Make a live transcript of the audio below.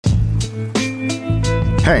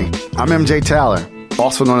Hey, I'm MJ Taylor,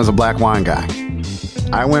 also known as a Black Wine Guy.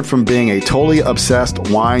 I went from being a totally obsessed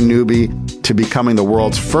wine newbie to becoming the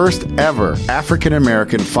world's first ever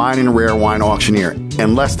African-American fine and rare wine auctioneer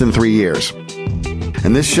in less than 3 years.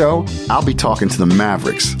 In this show, I'll be talking to the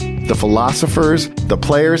mavericks, the philosophers, the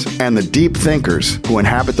players, and the deep thinkers who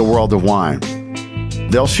inhabit the world of wine.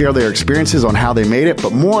 They'll share their experiences on how they made it,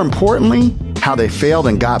 but more importantly, how they failed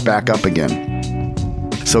and got back up again.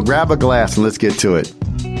 So grab a glass and let's get to it.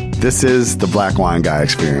 This is the Black Wine Guy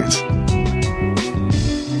Experience.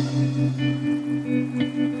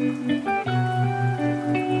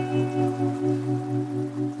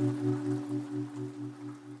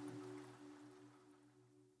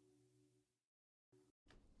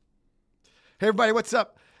 Hey everybody, what's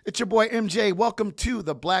up? It's your boy MJ. Welcome to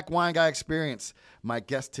the Black Wine Guy Experience. My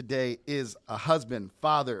guest today is a husband,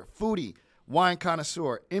 father, foodie, wine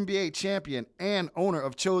connoisseur, NBA champion, and owner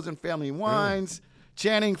of Chosen Family Wines,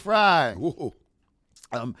 Channing Frye.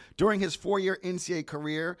 During his 4-year NCAA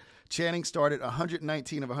career, Channing started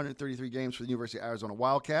 119 of 133 games for the University of Arizona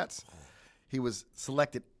Wildcats. He was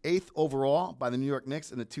selected 8th overall by the New York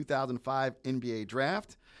Knicks in the 2005 NBA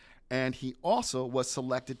draft, and he also was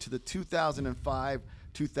selected to the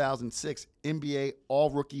 2005-2006 NBA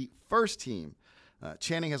All-Rookie First Team.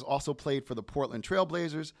 Channing has also played for the Portland Trail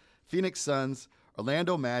Blazers, Phoenix Suns,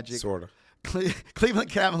 Orlando Magic, Cleveland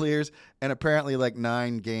Cavaliers, and apparently like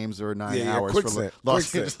 9 games or 9 hours for the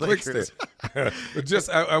Los Angeles Lakers.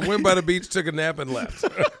 I went by the beach, took a nap, and left.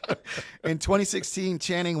 In 2016,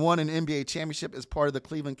 Channing won an NBA championship as part of the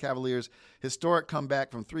Cleveland Cavaliers' historic comeback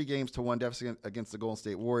from 3 games to 1 deficit against the Golden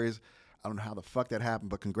State Warriors. I don't know how the fuck that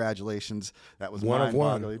happened, but congratulations. That was one of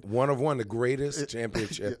one, the greatest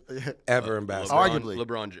championship ever in basketball. Arguably.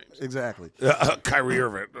 LeBron James. Exactly. Kyrie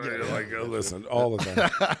Irving. Listen, all of them.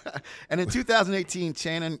 And in 2018,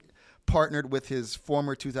 Channing partnered with his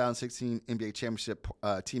former 2016 NBA championship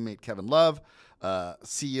teammate Kevin Love,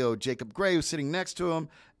 CEO Jacob Gray, who's sitting next to him,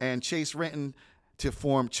 and Chase Renton to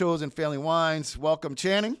form Chosen Family Wines. Welcome,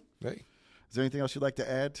 Channing. Hey. Is there anything else you'd like to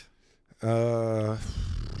add?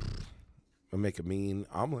 I'll make a mean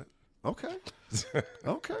omelet. Okay.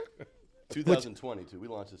 2020 too. We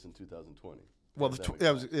launched this in 2020. Well, it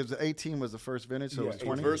was 18 was the first vintage, so it was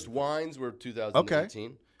 20. First wines were 2018.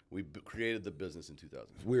 Okay. We created the business in 2000.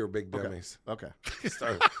 We were big dummies. Okay.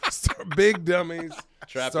 Start big dummies.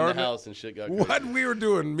 Trapped in the house and shit got crazy. What? We were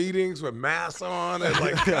doing meetings with masks on and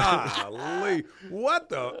like, golly, what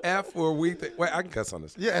the F were we thinking? Wait, I can cuss on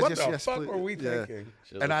this. Yeah, what the fuck were we thinking?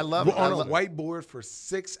 And I love it. On a whiteboard for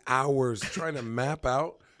 6 hours trying to map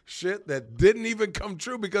out shit that didn't even come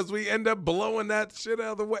true because we end up blowing that shit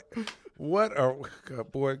out of the way. What are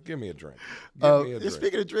boy? Give me a drink.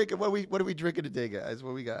 Speaking of drinking, what are we drinking today, guys?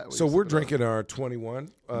 What we got? So we're drinking our 21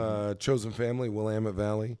 Chosen Family Willamette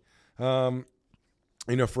Valley. For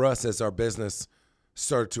us as our business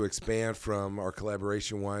started to expand from our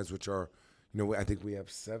collaboration wines, which are, I think we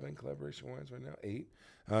have 7 collaboration wines right now, 8.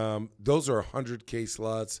 Those are 100 case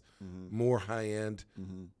lots, more high end.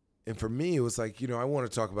 And for me, it was like, I want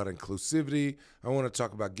to talk about inclusivity. I want to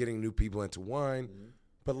talk about getting new people into wine,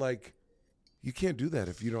 but like. You can't do that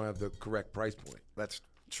if you don't have the correct price point. That's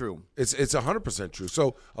true. It's 100% true.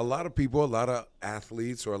 So a lot of people, a lot of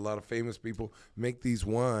athletes or a lot of famous people make these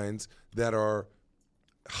wines that are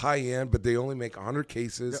high end, but they only make 100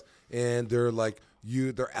 cases, and they're like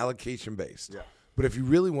they're allocation based. Yeah. But if you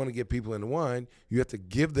really want to get people into wine, you have to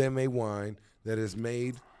give them a wine that is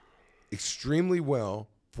made extremely well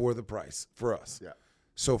for the price for us. Yeah.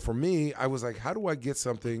 So for me, I was like, how do I get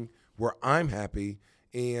something where I'm happy?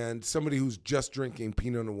 And somebody who's just drinking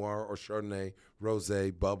Pinot Noir or Chardonnay,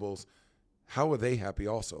 Rosé, Bubbles, how are they happy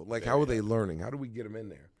also? Like, how are they learning? How do we get them in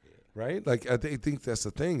there, right? Like, I think that's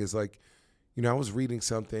the thing is like, I was reading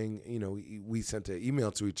something, we sent an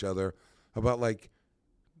email to each other about like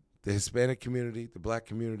the Hispanic community, the Black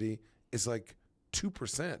community is like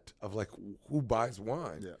 2% of like who buys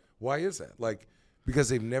wine. Yeah. Why is that? Like, because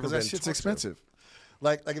they've never been. That shit's expensive.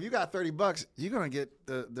 Like if you got $30, you're gonna get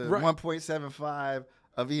the 1.75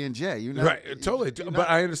 of E&J. Right, totally. But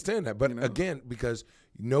I understand that. But again, because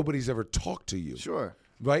nobody's ever talked to you. Sure.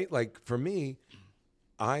 Right? Like for me,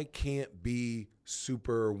 I can't be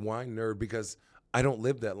super wine nerd because I don't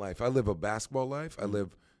live that life. I live a basketball life. I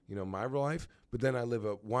live, my life, but then I live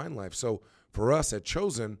a wine life. So for us at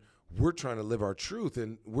Chosen, we're trying to live our truth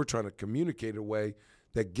and we're trying to communicate a way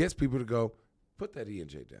that gets people to go, put that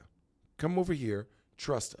E&J down. Come over here,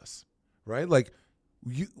 trust us. Right? Like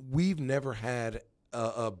we've never had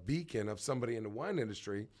a beacon of somebody in the wine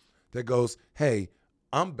industry that goes, hey,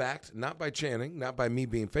 I'm backed not by Channing, not by me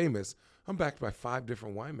being famous. I'm backed by 5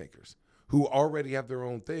 different winemakers who already have their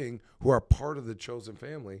own thing, who are part of the chosen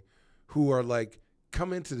family, who are like,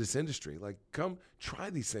 come into this industry. Like, come try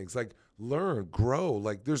these things. Like, learn, grow.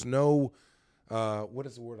 Like, there's no, what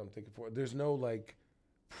is the word I'm thinking for? There's no, like,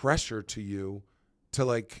 pressure to you to,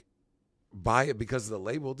 like, buy it because of the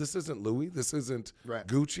label. This isn't Louis. This isn't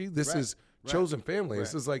Gucci. This is Chosen Family.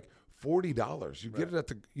 This is like $40. You get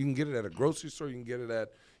it you can get it at a grocery store. You can get it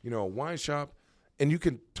at, a wine shop. And you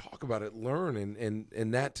can talk about it, learn,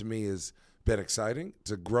 and that to me has been exciting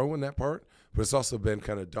to grow in that part. But it's also been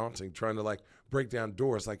kind of daunting trying to, like, break down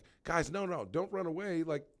doors. Like, guys, no, don't run away.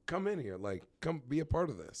 Like, come in here. Like, come be a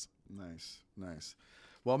part of this. Nice.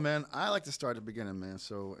 Well, man, I like to start at the beginning, man.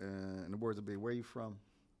 So, in the words of B, where are you from?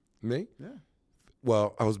 Me? Yeah.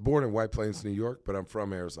 Well, I was born in White Plains, New York, but I'm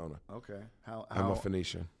from Arizona. Okay. I'm a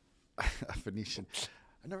Phoenician. A Phoenician.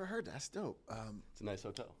 I never heard that. That's dope. It's a nice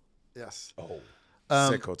hotel. Yes. Oh.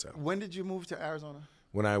 Sick hotel. When did you move to Arizona?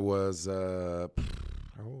 When I was, how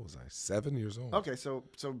old was I? 7 years old. Okay,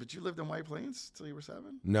 but you lived in White Plains till you were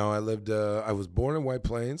 7? No, I was born in White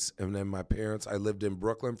Plains, and then I lived in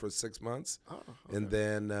Brooklyn for 6 months. Oh, okay. And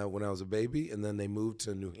then when I was a baby, and then they moved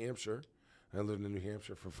to New Hampshire. I lived in New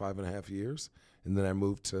Hampshire for 5.5 years, and then I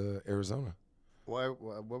moved to Arizona. What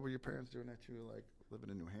were your parents doing that you were, like, living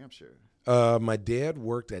in New Hampshire? My dad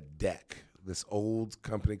worked at DEC, this old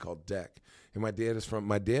company called DEC. And my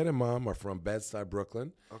dad and mom are from Bed-Stuy,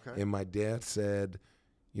 Brooklyn. Okay. And my dad said,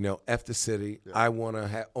 F the city, I want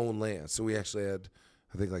to own land. So we actually had,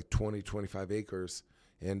 I think, like 20, 25 acres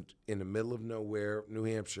and in the middle of nowhere, New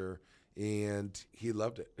Hampshire. And he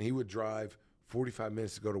loved it. And he would drive 45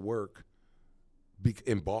 minutes to go to work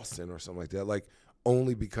in Boston or something like that, like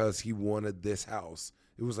only because he wanted this house.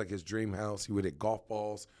 It was like his dream house. He would hit golf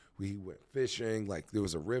balls. We went fishing. Like, there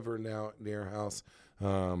was a river now near our house.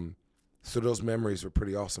 So those memories were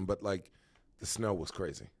pretty awesome. But, like, the snow was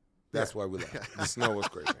crazy. That's why we left. The snow was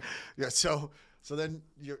crazy. Yeah. So then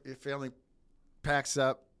your family packs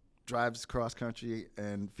up, drives cross country,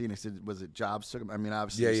 and Phoenix. Was it jobs? I mean,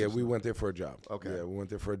 obviously. Yeah. We went there for a job. Okay. Yeah, we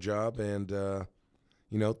went there for a job, and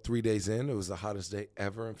 3 days in, it was the hottest day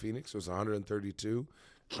ever in Phoenix. It was 132.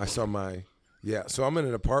 I saw so I'm in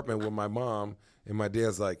an apartment with my mom, and my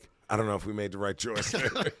dad's like, I don't know if we made the right choice.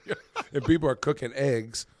 And people are cooking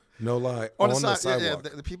eggs, no lie, on the sidewalk.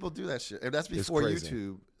 Yeah, the people do that shit. And that's before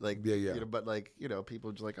YouTube. Like, but, like,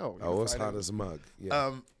 people just like, it's hot as a mug.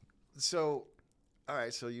 Yeah. So, all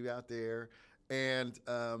right, so you out there, and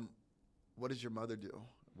what does your mother do?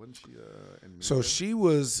 Wasn't she in media? So she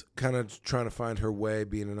was kind of trying to find her way,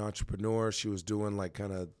 being an entrepreneur. She was doing, like,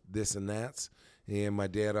 kind of this and that. And my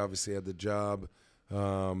dad obviously had the job.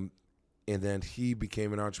 And then he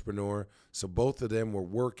became an entrepreneur. So both of them were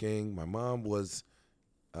working. My mom was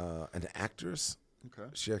an actress. Okay.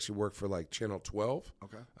 She actually worked for, like, Channel 12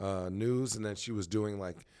 news. And then she was doing,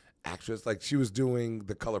 like, actress. Like, she was doing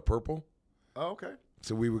The Color Purple. Oh, okay.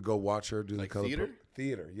 So we would go watch her do like The Color theater? Purple.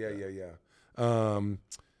 Theater, yeah.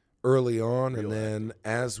 Early on, and then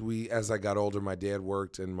as I got older, my dad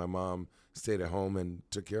worked and my mom stayed at home and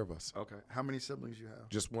took care of us. Okay. How many siblings you have?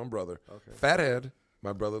 Just one brother. Okay. Fathead,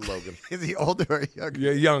 my brother Logan. Is he older or younger?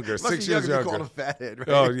 Yeah, younger. Must 6 be years younger. younger. You call him Fathead, right?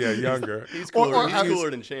 Oh yeah, younger. He's cooler. He's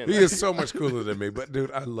cooler than Chandler. He is so much cooler than me. But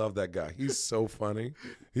dude, I love that guy. He's so funny.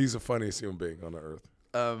 He's the funniest human being on the earth.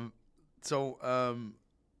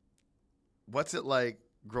 What's it like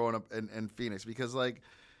growing up in Phoenix? Because like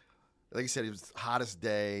you said, it was the hottest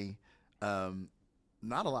day. Not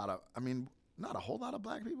a whole lot of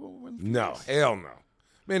black people in Phoenix. No, hell no.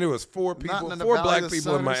 Man, there was four black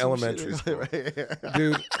people in my elementary school.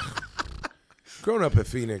 Dude, growing up in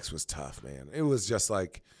Phoenix was tough, man. It was just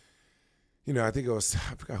like, I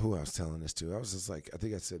forgot who I was telling this to. I was just like, I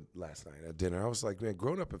think I said last night at dinner, I was like, man,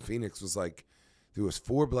 growing up in Phoenix was like, there was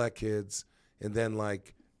 4 black kids, and then,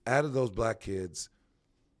 like, out of those black kids,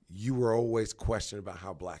 you were always questioned about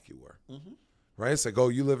how black you were. Mm-hmm. Right? It's like, oh,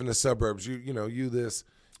 you live in the suburbs. You this.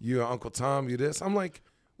 You Uncle Tom, you this. I'm like,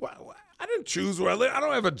 well, I didn't choose where I live. I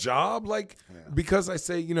don't have a job. Like, because I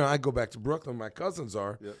say, I go back to Brooklyn. My cousins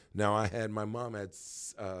are. Yep. Now, my mom had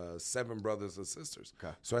 7 brothers and sisters.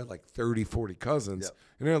 Okay. So I had like 30, 40 cousins. Yep.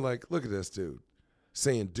 And they're like, look at this dude.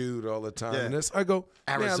 Saying dude all the time. Yeah. And this, I go,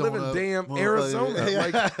 Arizona, man, I live in damn Arizona.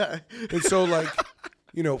 Like, and so, like,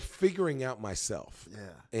 figuring out myself.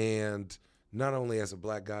 Yeah. And not only as a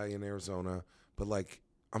black guy in Arizona, but, like,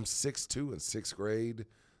 I'm 6'2" in 6th grade.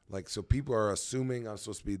 Like, so people are assuming I'm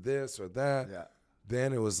supposed to be this or that. Yeah.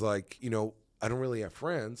 Then it was like, I don't really have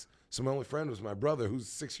friends. So my only friend was my brother, who's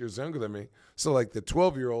 6 years younger than me. So, like, the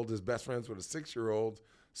 12-year-old is best friends with a 6-year-old.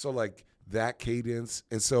 So, like, that cadence.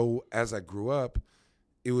 And so as I grew up,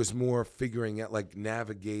 it was more figuring out, like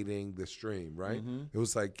navigating the stream, right? It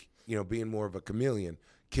was like, being more of a chameleon.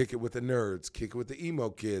 Kick it with the nerds, kick it with the emo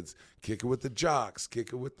kids, kick it with the jocks,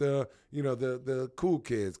 kick it with the, the cool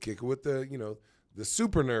kids, kick it with the, the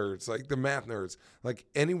super nerds, like the math nerds. Like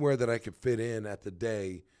anywhere that I could fit in at the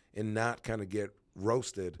day and not kind of get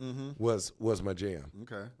roasted was my jam.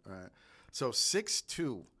 Okay, all right. So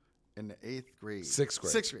 6'2" in the 8th grade. Sixth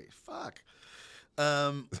grade. 6th grade. Fuck.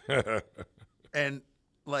 And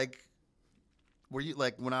like, were you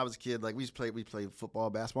like when I was a kid? Like we played football,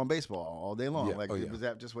 basketball, and baseball all day long. Yeah. Like, Oh, yeah. was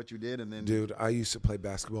that just what you did? And then, Dude, I used to play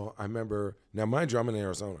basketball. I remember, now mind you, I'm in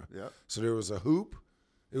Arizona. Yeah. So there was a hoop.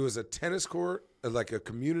 It was a tennis court, like a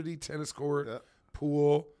community tennis court,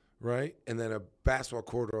 pool, right? And then a basketball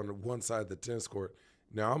court on one side of the tennis court.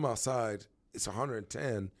 Now I'm outside. It's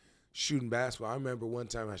 110 shooting basketball. I remember one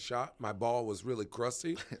time I shot. My ball was really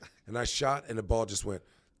crusty. And I shot, and the ball just went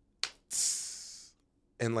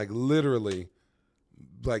and like literally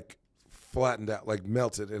like flattened out, like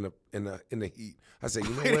melted in the heat. I said,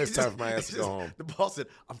 you know what? It's time for my ass to go home. The ball said,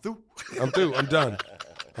 "I'm through." I'm through. I'm done.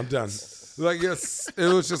 I'm done. Like, yes, it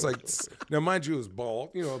was just like, now mind you, it was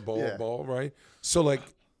ball, a ball, right? So like,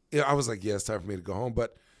 I was like, yeah, it's time for me to go home.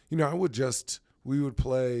 But, we would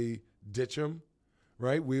play ditch 'em,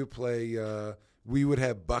 right? We would play, we would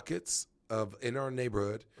have buckets in our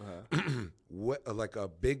neighborhood, like a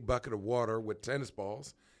big bucket of water with tennis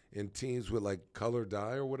balls and teams with like colored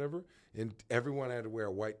dye or whatever. And everyone had to wear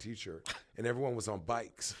a white T-shirt, and everyone was on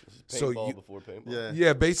bikes. Paintball before paintball.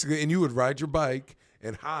 Yeah, basically, and you would ride your bike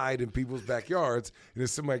and hide in people's backyards, and if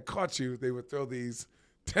somebody caught you, they would throw these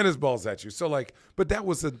tennis balls at you. So like, but that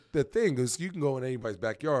was the thing, is you can go in anybody's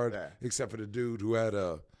backyard except for the dude who had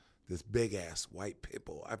this big ass white pit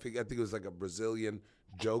bull. I think it was like a Brazilian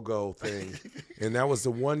Jogo thing, and that was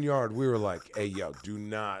the 1 yard. We were like, hey yo, do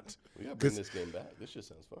not. We gotta bring this game back. This just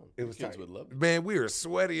sounds fun. It was Kids tight. would love it. Man, we were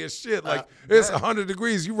sweaty as shit. Like it's 100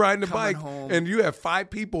 degrees. You riding the bike, home. and you have 5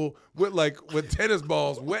 people with tennis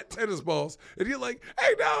balls, wet tennis balls, and you're like,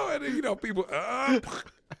 hey no, and then, people.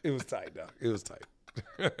 It was tight, dog. It was tight.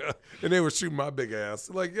 And they were shooting my big ass,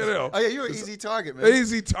 like Oh yeah, you're an easy target, man.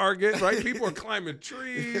 easy target, right? People are climbing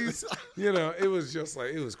trees. It was just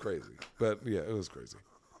like, it was crazy. But yeah, it was crazy.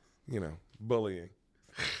 Bullying.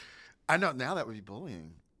 I know now that would be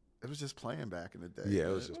bullying. It was just playing back in the day. Yeah,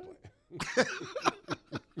 it was just playing.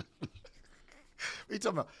 What are you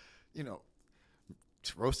talking about?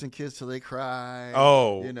 Roasting kids till they cry.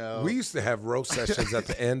 Oh, we we used to have roast sessions at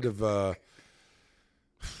the end of.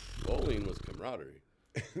 Bowling was camaraderie.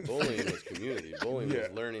 Bowling was community. Bowling was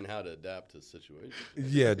learning how to adapt to situations.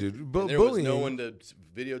 Yeah, dude. And there bullying. was no one to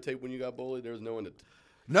videotape when you got bullied. There was no one to.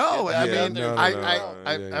 No, I Yeah, mean, no,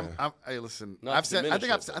 I listen. Not I've to said. I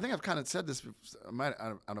diminish think it, I've kind of said this. I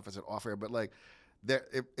don't know if I said off air, but like,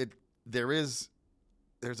 there's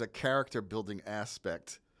a character building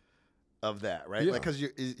aspect of that, right? Yeah. Like, because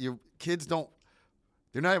your kids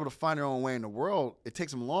they're not able to find their own way in the world. It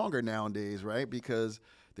takes them longer nowadays, right? Because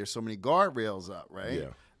there's so many guardrails up, right? Yeah.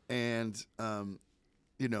 And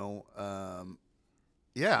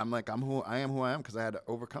yeah, I'm like, I am who I am because I had to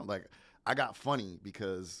overcome. Like, I got funny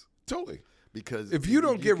because If you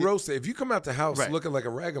don't get roasted, if you come out the house Right. looking like a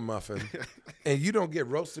ragamuffin and you don't get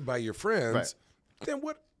roasted by your friends, Right. then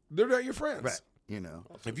what? They're not your friends. right,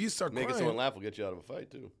 If you start Making crying, someone laugh will get you out of a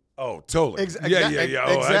fight too. oh, totally. Yeah.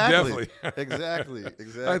 Oh, exactly. I definitely.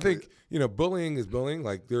 exactly. I think bullying is bullying.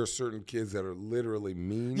 Like there are certain kids that are literally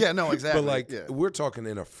mean. Yeah, no, exactly. But like yeah. we're talking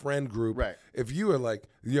in a friend group. Right. If you are like,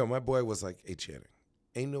 my boy was like, hey Channing,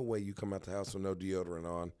 ain't no way you come out the house with no deodorant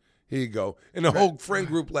on. Here you go. And the whole friend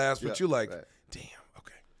group laughs, but Yeah, you like, right. damn,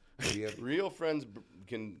 okay. Yeah. Real friends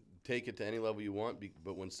can take it to any level you want,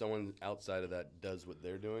 but when someone outside of that does what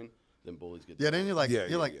they're doing, then bullies get. Yeah, then you're like, Yeah,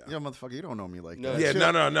 you're like, yeah. motherfucker, you don't know me like No, that. Yeah,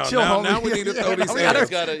 Chill. no. chill, Now, homie. now we need to throw these Yeah, hands. It's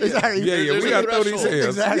gotta- Exactly. Yeah, There's we a got to throw these threshold. hands.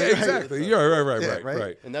 Exactly, Yeah, right. exactly. You're right, Yeah, right, right.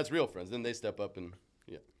 right. And that's real friends. Then they step up and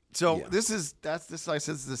So Yeah. this is like I said, this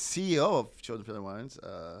is the CEO of Children Filling Wines,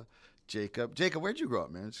 Jacob. Jacob, where'd you grow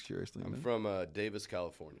up, man? Just curiously. I'm man. from Davis,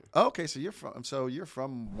 California. Oh, okay, so you're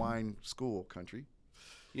from wine school country.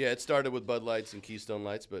 Yeah, it started with Bud Lights and Keystone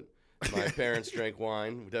Lights, but my parents drank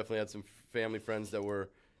wine. We definitely had some family friends that were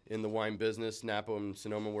in the wine business. Napa and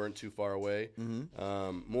Sonoma weren't too far away.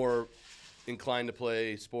 More inclined to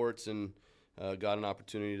play sports and got an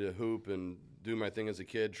opportunity to hoop and do my thing as a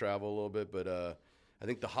kid, travel a little bit. But I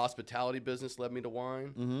think the hospitality business led me to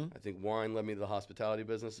wine. I think wine led me to the hospitality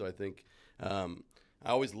business. So I think I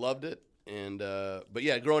always loved it. And but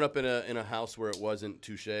yeah, growing up in a house where it wasn't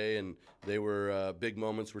touche and they were big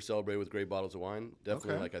moments were celebrated with great bottles of wine.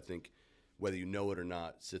 Definitely, Okay. like I think whether you know it or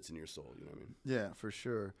not, sits in your soul. You know what I mean? Yeah, for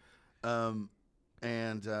sure.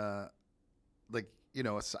 Like, you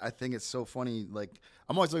know, I think it's so funny. Like,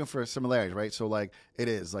 I'm always looking for similarities, right? So, like, it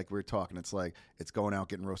is like we were talking. It's like it's going out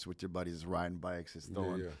getting roasted with your buddies, it's riding bikes, it's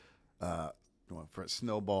throwing going for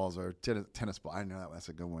snowballs or tennis ball. I know that's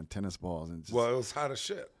a good one. Tennis balls and just, Well, it was hot as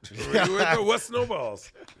shit. What snowballs?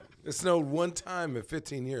 It snowed one time in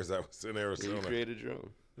 15 years I was in You Arizona. created your own.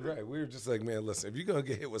 Right. We were just like, man, listen, if you're going to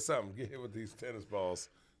get hit with something, get hit with these tennis balls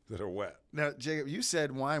that are wet. Now, Jacob, you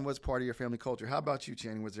said wine was part of your family culture. How about you,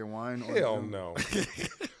 Channing? Was there wine? Hell no.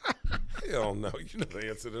 Hell no. You know the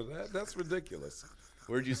answer to that. That's ridiculous.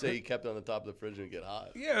 Where'd you say you kept it on the top of the fridge and get hot?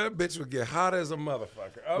 Yeah, that bitch would get hot as a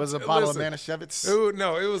motherfucker. Was it a bottle of Manischewitz?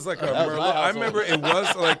 No, it was like a That was my Merlot. I household. remember it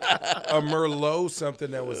was like a Merlot,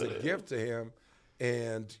 something that was a gift to him.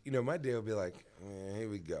 And, you know, my dad would be like, here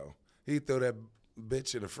we go. He'd throw that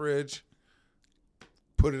bitch in the fridge,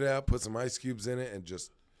 put it out, put some ice cubes in it, and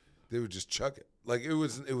they would just chuck it. Like, it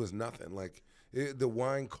was nothing. Like, the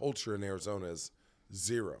wine culture in Arizona is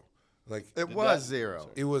zero. Like, It was zero.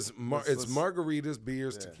 it was, it's let's- margaritas,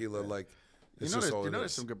 beers, tequila. Like, it's just all it there's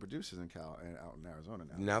is. some good producers in out in Arizona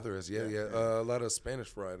now. Now there is, yeah. A lot of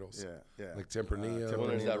Spanish varietals. Yeah. Like Tempranillo. Well,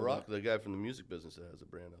 there's Tempranillo. that Rock, the guy from the music business that has a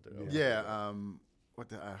brand out there. Yeah.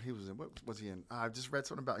 He was in? What was he in? I just read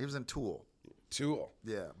something about. He was in Tool. Tool.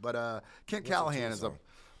 Yeah, but Kent Callahan is a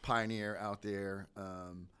pioneer out there.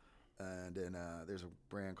 And then there's a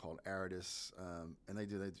brand called Aridus, and they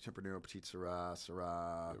do Tempranillo, Petite Syrah,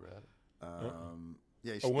 Syrah.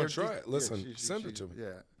 Yeah, I want to try it. Listen, send it to me.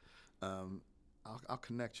 Yeah, I'll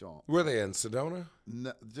connect y'all. Where are they in Sedona?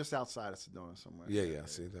 No, just outside of Sedona somewhere. Yeah.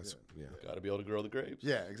 See, that's yeah. Got to be able to grow the grapes.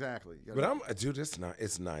 Yeah, exactly. You But gotta- dude,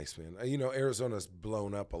 it's nice, man. You know, Arizona's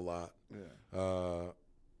blown up a lot. Yeah.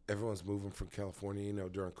 Everyone's moving from California. You know,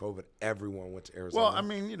 during COVID, everyone went to Arizona. Well, I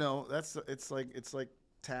mean, you know, it's like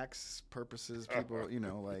tax purposes. People, you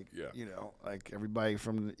know, like Yeah. you know, like everybody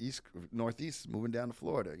from the northeast is moving down to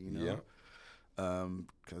Florida. You know. Yeah.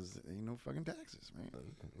 Because there ain't no fucking taxes, man.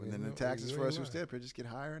 you And then the know, taxes you for ain't us who lying. stay up here just get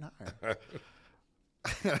higher and higher.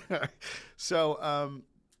 So,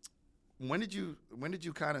 when did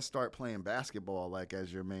you kind of start playing basketball like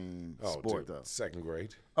as your main sport dude, though? second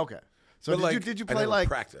grade. Okay. So But, did you I play never like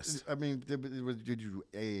practiced. I mean, did you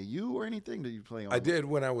AAU or anything? Did you play on? I did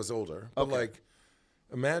when I was older. But Okay. like,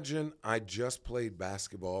 imagine I just played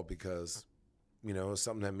basketball because, you know, it was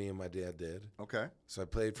something that me and my dad did. Okay. So I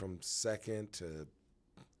played from second to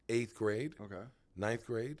 8th grade, Okay. 9th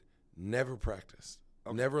grade. Never practiced.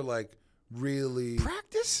 Never like really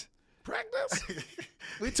Practice? practice.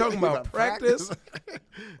 We talking about practice.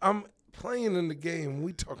 I'm playing in the game.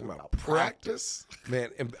 We talking about practice, man.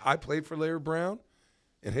 And I played for Larry Brown,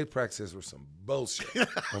 and his practices were some bullshit.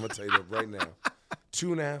 I'm gonna tell you that right now.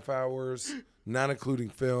 2.5 hours, not including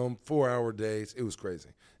film, 4-hour days. It was crazy.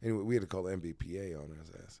 Anyway, we had to call the MBPA on his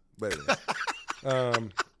ass. But anyway,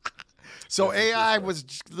 So AI was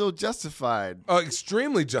a little justified.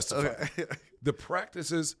 extremely justified. The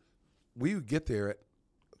practices, we would get there at.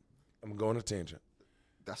 I'm going on a tangent.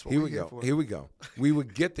 That's what Here we're we here go. for. Here we go. We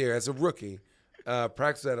would get there as a rookie.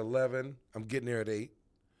 Practice at 11. I'm getting there at 8.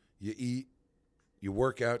 You eat, you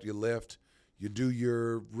work out, you lift, you do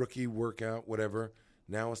your rookie workout, whatever.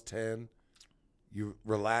 Now it's 10. You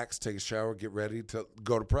relax, take a shower, get ready to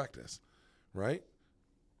go to practice, right?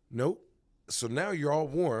 Nope. So now you're all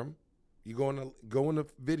warm. You go in the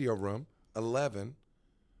video room, 11.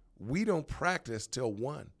 We don't practice till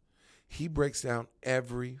 1. He breaks down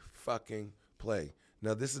every fucking play.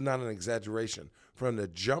 Now, this is not an exaggeration. From the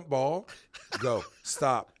jump ball, go,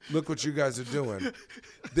 stop. Look what you guys are doing.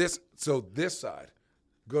 This side,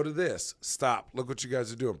 go to this, stop. Look what you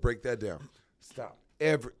guys are doing. Break that down. Stop.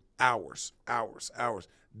 Every hours.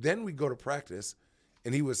 Then we go to practice,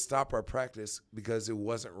 and he would stop our practice because it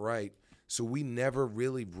wasn't right. So we never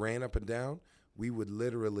really ran up and down. We would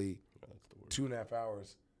literally 2.5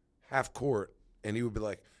 hours, half court, and he would be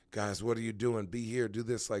like, guys, what are you doing? Be here, do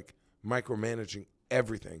this, like micromanaging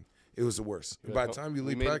everything. It was the worst. By the time you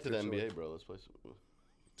leave we made practice, it to the you're NBA, like, bro. Let's play some.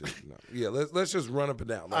 dude, no. Yeah, let's just run up and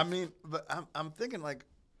down. I Like, mean, but I'm thinking like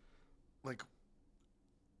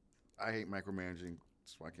I hate micromanaging,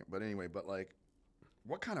 so I can't. But anyway, like,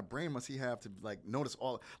 what kind of brain must he have to like notice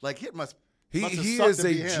all? Like, it must. He must have is sucked to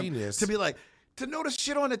a be him, genius. to be like to notice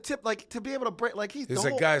shit on the tip, like to be able to break. Like he's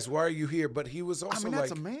like, guys, why are you here? But he was also I mean,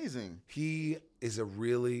 that's like, amazing. he is a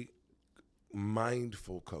really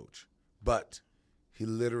mindful coach, but he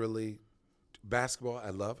literally basketball. I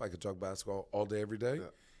love. I could talk basketball all day, every day. Yeah.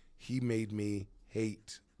 He made me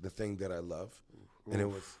hate the thing that I love, and it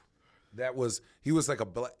was he was like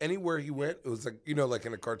anywhere he went, it was like, like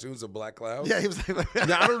in the cartoons, a black cloud. Yeah, he was like,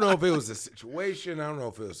 Now, I don't know if it was the situation. I don't know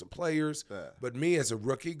if it was the players. But me as a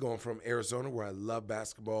rookie going from Arizona, where I love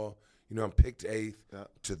basketball, I'm picked 8th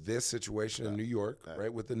to this situation in New York,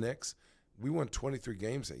 right, with the Knicks. We won 23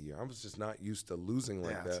 games that year. I was just not used to losing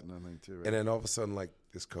like that. That's another thing too, right? And then all of a sudden, like,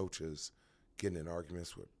 this coach is getting in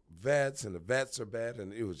arguments with vets, and the vets are bad,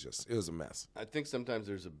 and it was a mess. I think sometimes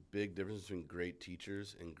there's a big difference between great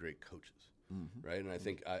teachers and great coaches, right? And I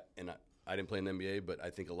think I didn't play in the NBA, but I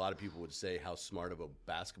think a lot of people would say how smart of a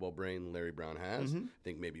basketball brain Larry Brown has. I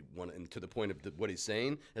think maybe and to the point of what he's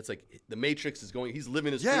saying, it's like the Matrix is going. He's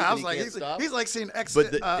living his truth. I was and like, he can't stop. he's like seeing X.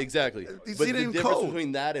 But exactly. He's but seeing the it in difference code.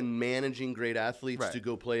 between that and managing great athletes Right. to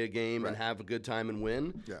go play a game and have a good time and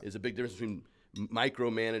win is a big difference between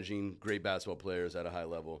micromanaging great basketball players at a high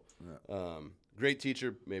level. Great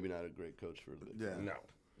teacher, maybe not a great coach for the No.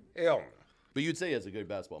 Hell no. But you'd say he has a good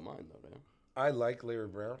basketball mind, though, man. I like Larry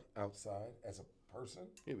Brown outside as a person.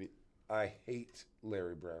 Maybe. I hate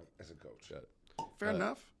Larry Brown as a coach. Got it. Fair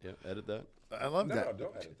enough. Yeah, edit that. I love No, that.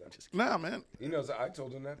 don't edit that. No, man. He knows I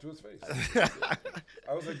told him that to his face.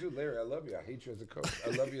 I was like, dude, Larry, I love you. I hate you as a coach. I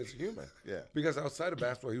love you as a human. Yeah. Because outside of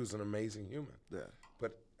basketball, he was an amazing human. Yeah.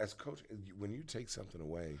 But as coach, when you take something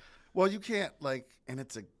away, Well, you can't and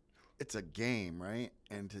it's a game, right?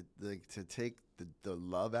 And to take the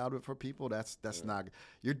love out of it for people, that's not.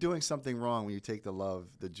 You're doing something wrong when you take the love,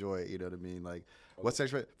 the joy. You know what I mean? Like, what's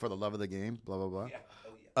extra for the love of the game? Blah blah blah.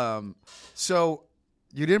 Yeah. So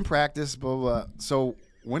you didn't practice, blah blah. So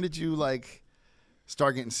when did you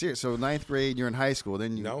start getting serious? So 9th grade, you're in high school.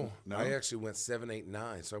 Then you no, I actually went 7, 8,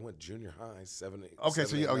 9. So I went junior high, 7, 8. Okay, 7,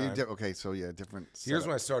 so 8, you 9. okay, so yeah, different. Here's setup.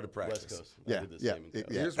 when I started practice. West Coast. Yeah, I did the yeah, same in yeah.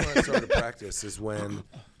 college. Here's when I started practice is when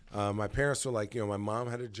my parents were like, my mom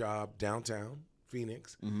had a job downtown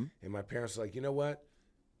Phoenix, and my parents were like, you know what?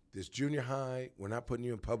 This junior high, we're not putting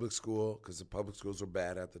you in public school because the public schools were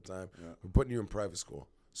bad at the time. Yeah. We're putting you in private school.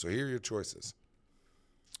 So here are your choices.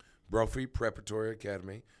 Brophy Preparatory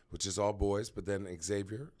Academy, which is all boys, but then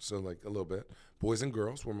Xavier, so a little bit. Boys and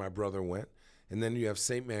girls, where my brother went. And then you have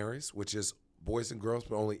St. Mary's, which is boys and girls,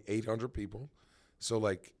 but only 800 people. So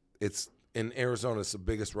it's in Arizona, it's the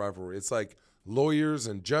biggest rivalry. It's like lawyers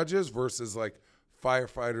and judges versus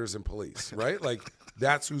firefighters and police, right?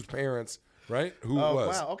 That's whose parents, right? Who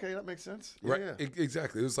was. Wow, okay, that makes sense. Yeah, Right, yeah.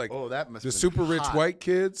 exactly. It was like that must the have been super rich hot. white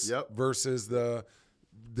kids Yep. versus the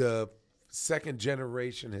second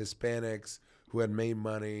generation Hispanics who had made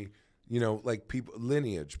money, people,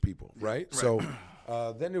 lineage people, right? So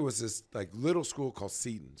then there was this little school called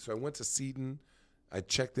Seton. So I went to Seton. I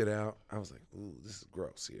checked it out. I was like, ooh, this is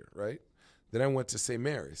gross here, right? Then I went to St.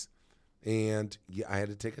 Mary's, and I had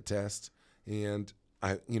to take a test, and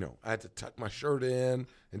I had to tuck my shirt in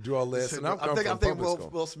and do all this. And I'm thinking public school.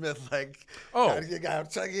 Will Smith, you got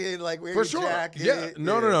to tuck it in, wear For your sure. jacket. Yeah.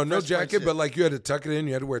 No fresh jacket, shit. but you had to tuck it in.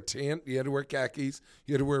 You had to wear you had to wear khakis.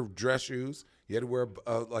 You had to wear dress shoes. You had to wear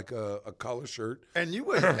a collar shirt. And you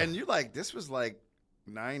this was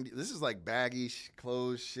 90. This is baggy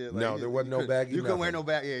clothes shit. No, there wasn't no baggy You couldn't wear nothing.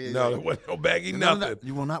 no baggy. Yeah, No, yeah. there wasn't no baggy No, nothing.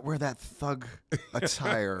 you will not wear that thug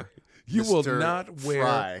attire. You will Mr. not wear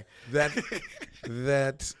Fry. that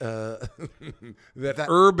That-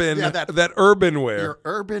 urban yeah, that urban wear. Your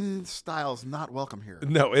urban style's not welcome here.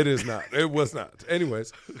 No, it is not. It was not.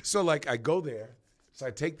 Anyways, so I go there. So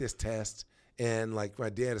I take this test, and my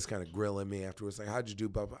dad is kind of grilling me afterwards. How'd you do,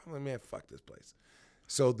 Bubba? I'm like, man, fuck this place.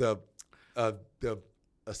 So the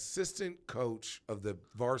assistant coach of the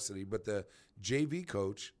varsity, but the JV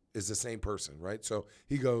coach is the same person, right? So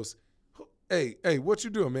he goes, hey, what you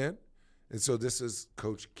doing, man? And so this is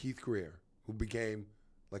Coach Keith Greer, who became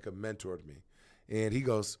a mentor to me. And he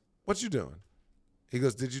goes, what you doing? He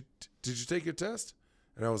goes, did you take your test?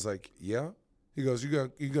 And I was like, yeah. He goes, you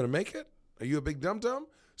gonna make it? Are you a big dum-dum?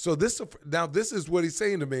 So this is what he's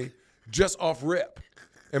saying to me just off rip.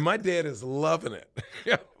 And my dad is loving it.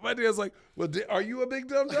 My dad's like, well, are you a big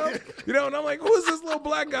dum-dum? And I'm like, who is this little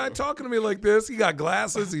black guy talking to me like this? He got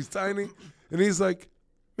glasses. He's tiny. And he's like,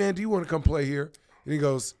 man, do you want to come play here? And he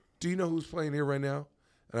goes, do you know who's playing here right now?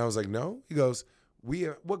 And I was like, no. He goes,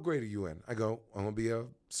 what grade are you in? I go, I'm going to be a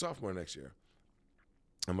sophomore next year.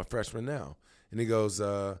 I'm a freshman now. And he goes,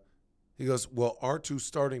 well, our 2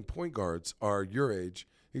 starting point guards are your age.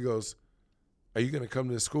 He goes, are you going to come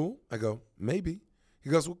to the school? I go, maybe. He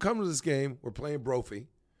goes, well, come to this game. We're playing Brophy.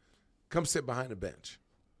 Come sit behind the bench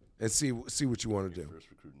and see what you want to do.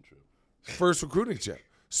 First recruiting trip.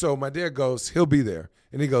 So my dad goes, he'll be there.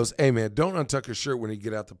 And he goes, hey, man, don't untuck your shirt when you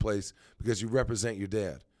get out the place because you represent your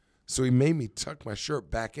dad. So he made me tuck my shirt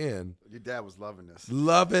back in. Your dad was loving this.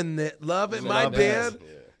 Loving it. Loving my Loving dad. it.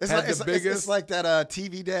 Yeah. It's had like, the it's, biggest. it's like that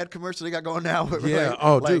TV dad commercial they got going now. But Yeah. like,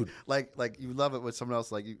 Oh, like, dude. Like you love it with someone else.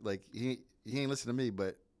 Like he ain't listening to me,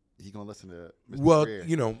 but he gonna listen to Mr. Well, Greer.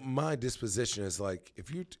 you know, my disposition is like,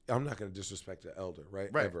 if you, I'm not going to disrespect the elder, right?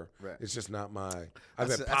 Right, Ever. right. It's just not my. I've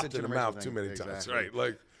That's been a popped in the generational mouth thing. too many times, Exactly. right?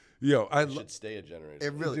 Like, yo, I It should stay a generation.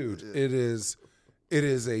 It really, dude, it is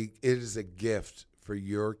a gift for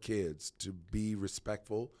your kids to be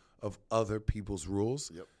respectful of other people's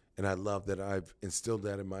rules. Yep. And I love that I've instilled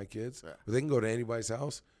that in my kids. Yeah. But they can go to anybody's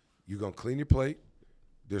house. You're gonna clean your plate.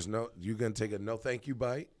 You're gonna take a no thank you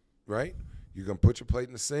bite, right? You're gonna put your plate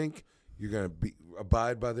in the sink. You're gonna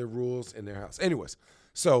abide by their rules in their house. Anyways,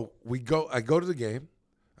 so I go to the game.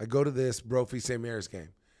 I go to this Brophy St. Mary's game,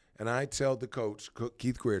 and I tell the coach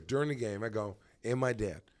Keith Greer during the game, I go, and my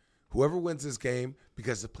dad, whoever wins this game,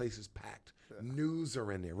 because the place is packed. News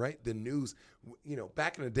are in there, right? The news, you know,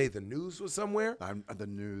 back in the day, the news was somewhere. the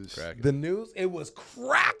news. The news, it was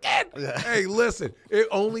cracking. Hey, listen, it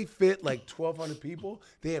only fit like 1,200 people.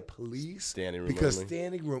 They had police. Standing room because only.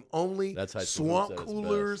 standing room only. That's high school swamp hoops at its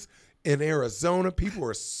coolers in Arizona. People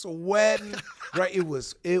were sweating. Right? It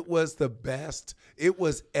was the best. It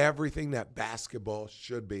was everything that basketball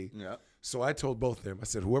should be. Yeah. So I told both of them, I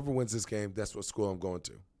said, whoever wins this game, that's what school I'm going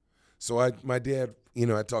to. So my dad, you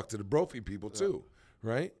know, I talked to the Brophy people too,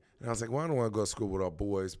 right? And I was like, well, I don't want to go to school with all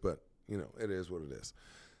boys, but, you know, it is what it is.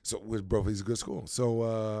 So with Brophy's a good school.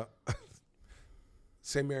 So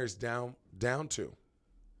St. Mary's down 2,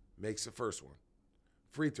 makes the first one.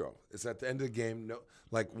 Free throw. It's at the end of the game, no,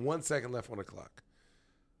 like 1 second left on the clock.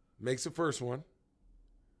 Makes the first one.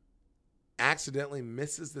 Accidentally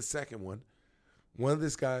misses the second one. One of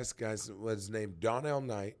these guys was named Donnell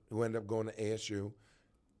Knight, who ended up going to ASU.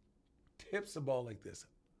 Tips the ball like this.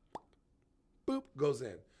 Boop, goes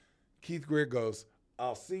in. Keith Greer goes,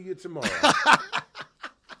 I'll see you tomorrow.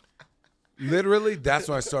 Literally, that's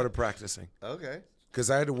when I started practicing. Okay. Because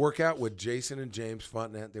I had to work out with Jason and James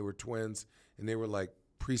Fontenette. They were twins, and they were like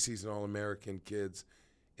preseason All-American kids,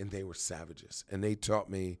 and they were savages. And they taught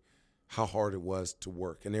me how hard it was to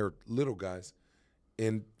work. And they were little guys.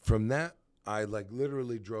 And from that, I like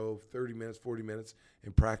literally drove 30 minutes, 40 minutes,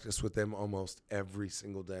 and practiced with them almost every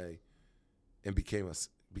single day. And became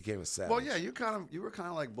a savage. Well, yeah, you were kind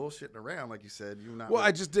of like bullshitting around, like you said. You not. Well,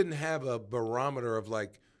 I just didn't have a barometer of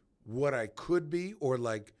like what I could be, or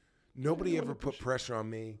like nobody ever put pressure on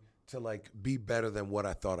me to like be better than what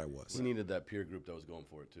I thought I was. We needed that peer group that was going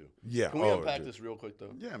for it too. Yeah. Can we Oh, unpack dude. this real quick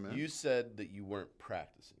though? Yeah, man. You said that you weren't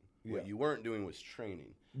practicing. What Yeah. you weren't doing was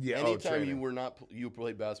training. Yeah, Anytime training. you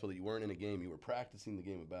played basketball, that you weren't in a game, you were practicing the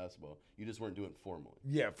game of basketball. You just weren't doing it formally.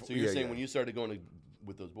 Yeah. So you're saying when you started going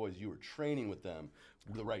with those boys, you were training with them,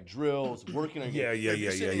 the right drills, working on Yeah,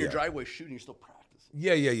 You're sitting in your yeah. driveway shooting, you're still practicing.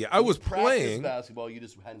 Yeah. I was Practice playing. basketball, you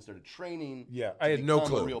just hadn't started training. Yeah, to I had no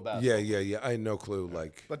become a clue. real basketball Yeah. I had no clue.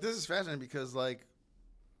 Like, But this is fascinating because like,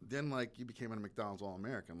 then like you became a McDonald's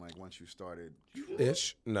All-American. Like once you started.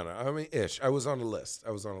 ish. No. I mean, ish. I was on the list.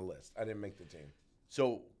 I didn't make the team.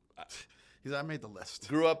 So He's I made the list.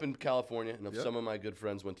 grew up in California, and Yep. some of my good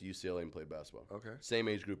friends went to UCLA and played basketball. Okay. Same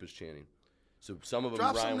age group as Channing. So some of them,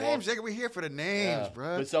 Drop Ryan some names, Walkup. Jacob. We here for the names, Yeah.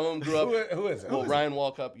 bro. But some of them grew up. Who is it? Well, Ryan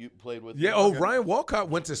Walkup, you played with. Yeah. Oh, Ryan Walcott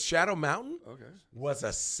went to Shadow Mountain. Okay. Was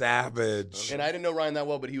a savage. And I didn't know Ryan that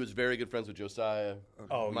well, but he was very good friends with Josiah.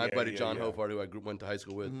 Oh, My yeah, buddy yeah, John yeah. Hofart, who I went to high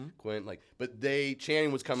school with, Quint.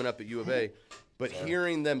 Channing was coming up at U of A, but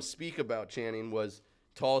hearing them speak about Channing was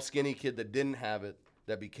tall, skinny kid that didn't have it,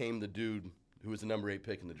 that became the dude who was the number 8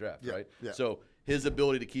 pick in the draft, Yeah, right? yeah. So his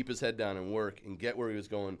ability to keep his head down and work and get where he was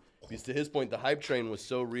going, because to his point, the hype train was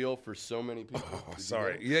so real for so many people. Oh,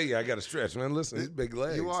 sorry. Yeah. I got to stretch, man. Listen, these big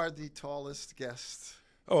legs. You are the tallest guest.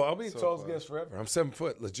 Oh, I'll be the So tallest far. guest forever. I'm 7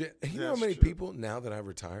 foot, legit. You know how That's many true. people now that I've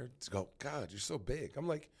retired go, God, you're so big. I'm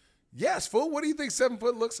like, yes, fool. What do you think 7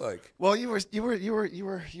 foot looks like? Well, you were On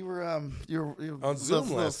Zoom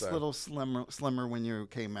little, last time. little slimmer when you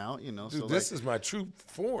came out, you know. Dude, so this like, is my true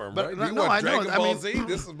form, But right? no, You no, want I know. Dragon I Ball mean- Z?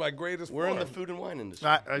 This is my greatest We're form. in the food and wine industry.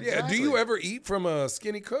 Yeah. exactly. Do you ever eat from a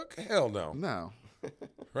skinny cook? Hell no. No.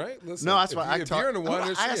 Right? Listen, No, that's if why you, I if talk. you're in the wine I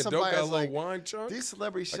industry asked and don't somebody, got a I little was like, wine chunk, These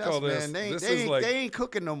celebrity I chefs, call this- man, they this ain't, is like- they ain't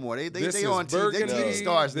cooking no more. They this on is TV. They burgundy. TV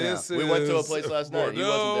stars now. This We went to a is place last night. He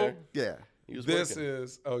wasn't there. Yeah, He was This working.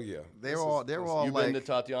 is, oh yeah. they're all You like been to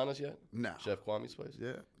Tatiana's yet? no. Chef Kwame's place?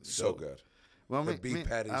 Yeah. So good. Well, The beef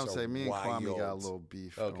patties I would are say me and Kwame got a wild. little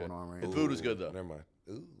beef Okay. going on right The now. food was good though. Never mind.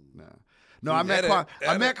 Ooh. No, I met edit, Kwame. I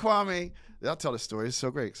edit. met Kwame. I'll tell the story. It's so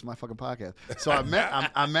great. It's my fucking podcast. So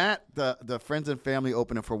I'm at the Friends and Family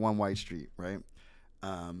opening for One White Street, right?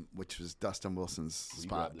 which was Dustin Wilson's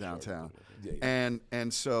spot grabbed the downtown. Yeah, yeah.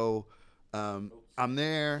 And so I'm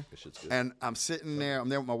there, and I'm sitting there. I'm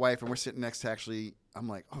there with my wife, and we're sitting next to actually. I'm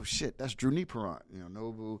like, oh shit, that's Drew Neperant,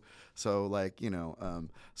 Nobu. So like,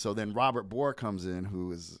 so then Robert Bohr comes in,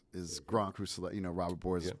 who is Grand Cru Select. Robert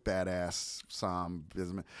Bohr is badass Sam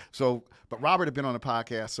businessman. So, but Robert had been on the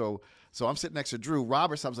podcast, so I'm sitting next to Drew.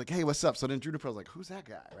 Robert, so I was like, hey, what's up? So then Drew Neperant was like, who's that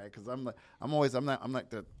guy, right? Because I'm like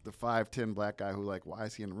the 5'10" black guy who like, why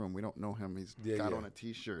is he in the room? We don't know him. He's got on a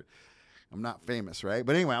T-shirt. I'm not famous, right?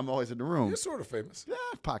 But anyway, I'm always in the room. You're sort of famous. Yeah,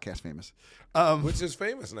 podcast famous. Which is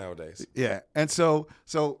famous nowadays. Yeah. And so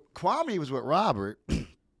Kwame was with Robert,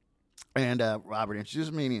 and Robert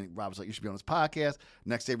introduced me, and Robert's like, you should be on this podcast.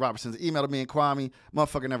 Next day, Robert sends an email to me and Kwame.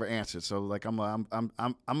 Motherfucker never answered. So like, I'm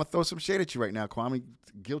gonna throw some shade at you right now, Kwame.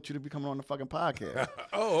 Guilt you to be coming on the fucking podcast.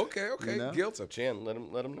 Oh, okay. Guilt. So Chan, let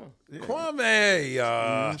him know. Kwame, You know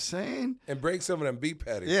what I'm saying? and break some of them beef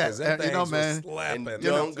patties. Yeah, 'cause that and, thing's man. slapping. And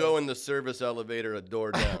don't go in the service elevator a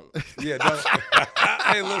door down. Yeah, don't.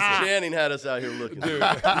 Hey, listen. Channing had us out here looking. Dude,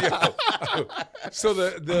 yo. So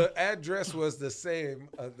the address was the same,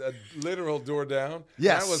 a literal door down.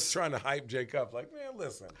 Yes. And I was trying to hype Jake up, like, man,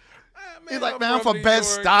 listen. He's like, man, I'm from New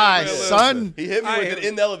Bed-Stuy, York. Man, son. He hit me I with am- it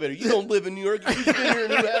in the elevator. You don't live in New York. You've been here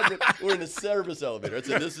and you haven't. We're in the service elevator. I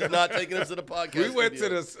said, this is not taking us to the podcast. We went to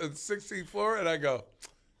studio. the 16th floor, and I go,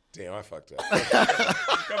 damn, I fucked up.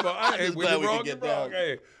 Come on. Hey, just when glad you're we wrong, could you're get wrong. down.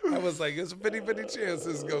 Hey, I was like, it's a 50-50 chance this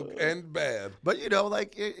is going to end bad. But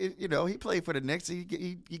like he played for the Knicks.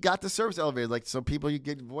 He got the service elevator. Like some people, you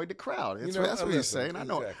get avoid the crowd. That's, that's what he's listen, saying. I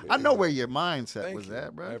know. exactly, I know where exactly. your mindset Thank was you.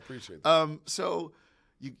 at, bro. I appreciate that. So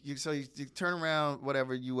you turn around,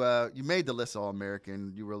 whatever. You made the list All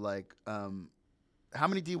American. You were like, how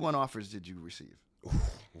many D1 offers did you receive?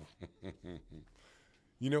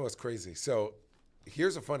 You know what's crazy? So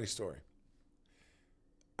here's a funny story.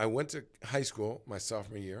 I went to high school my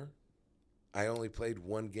sophomore year. I only played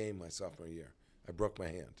one game my sophomore year. I broke my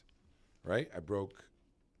hand, right? I broke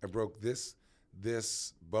this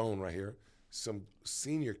bone right here. Some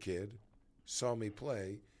senior kid saw me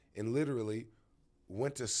play and literally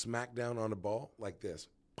went to smack down on the ball like this.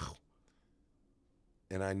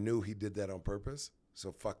 And I knew he did that on purpose,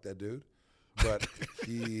 so fuck that dude. But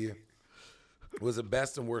he was the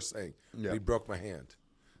best and worst thing. Yeah. He broke my hand,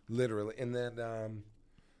 literally. And then,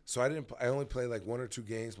 so I only played like one or two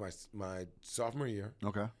games my sophomore year.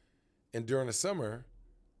 Okay. And during the summer,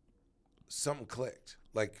 something clicked.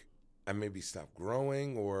 Like I maybe stopped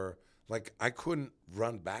growing, or like I couldn't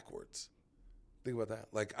run backwards. Think about that.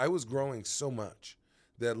 Like I was growing so much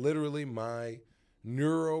that literally my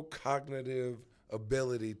neurocognitive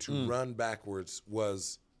ability to run backwards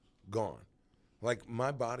was gone. Like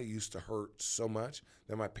my body used to hurt so much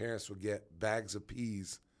that my parents would get bags of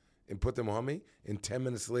peas and put them on me, and 10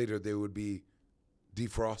 minutes later they would be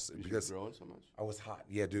defrosted because growing so much. I was hot.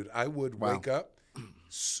 Yeah, dude. I would wake up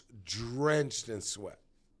drenched in sweat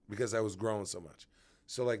because I was growing so much.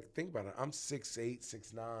 So like think about it. I'm 6'8",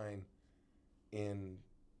 6'9", in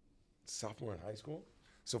sophomore in high school.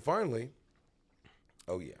 So finally,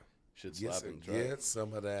 oh yeah. Should Yes, slap him. get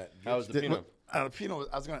some of that. How was the Pinot? Pinot.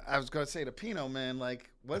 I was gonna say the Pinot, man. Like,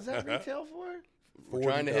 what's that retail for? We're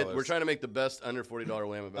trying to $40. We're trying to make the best under $40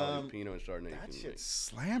 Willamette Valley Pinot and Chardonnay. That you can shit's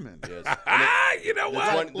slamming. make. You know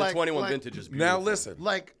what? The 21 vintage is beautiful. Now listen.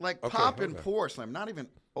 Like Okay, pop and hold on. pour slam. Not even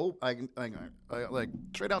like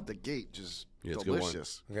straight out the gate, just Yeah, it's a good one.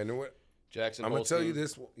 delicious. Okay, you know what? Jackson I'm gonna tell you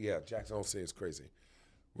Holstein. this. Yeah, Jackson Holstein is crazy.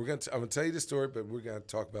 I'm gonna tell you the story, but we're gonna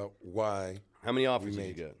talk about why. How many offers We did you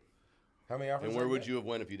made- get? How many offers? And where I would got? you have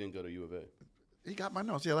went if you didn't go to U of A? You got my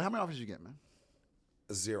notes. Yeah, like, how many offers you get, man?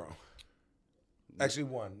 0. Actually,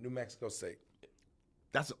 1. New Mexico State.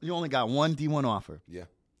 That's you only got one D1 offer. Yeah.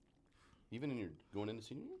 Even in your going into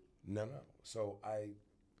senior year? No. So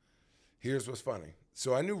here's what's funny.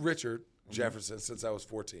 So I knew Richard Jefferson since I was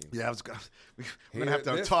 14. Yeah, we're Here, gonna have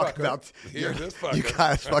to this talk fucker. about Here, this you fucker.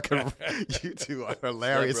 guys fucking you two are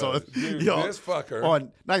hilarious on brothers. Dude, yo, this fucker.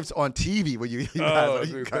 on not even on TV where you guys Oh, you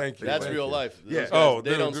dude, guys- thank you. That's Thank real you. life. Those Yeah. guys, Oh, they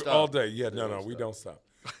dude, don't dude, stop. all day. Yeah, They no, don't we stop. don't stop.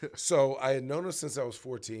 So I had known him since I was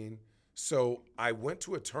 14. So I went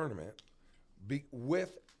to a tournament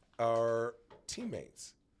with our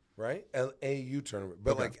teammates, right? AAU tournament,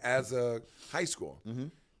 but like as a high school.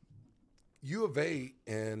 U of A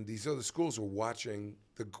and these other schools were watching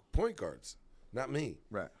the point guards, not me.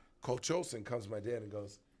 Right. Coach Olson comes to my dad and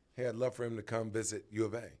goes, hey, I'd love for him to come visit U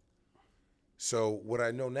of A. So what I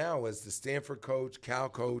know now is the Stanford coach, Cal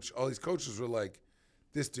coach, all these coaches were like,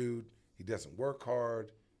 this dude, he doesn't work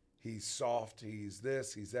hard. He's soft. He's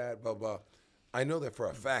this, he's that, blah, blah. I know that for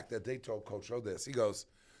a fact that they told Coach O this. He goes,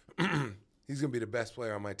 he's going to be the best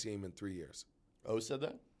player on my team in 3 years. O said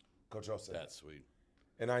that? Coach O said That's sweet.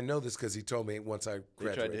 And I know this because he told me once I They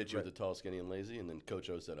graduated. tried to hit you Right. with the tall, skinny, and lazy, and then Coach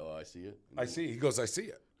O said, "Oh, I see it." And I then- see. He goes, I see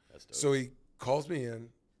it. That's dope. So he calls me in.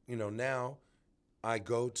 You know, now I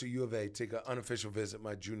go to U of A, take an unofficial visit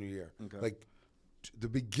my junior year. Okay. Like the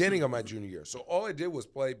beginning of my junior year. So all I did was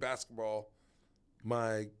play basketball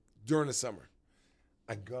during the summer.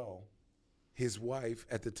 I go. His wife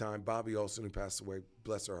at the time, Bobby Olson, who passed away,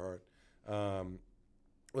 bless her heart,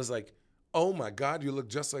 was like, "Oh my God, you look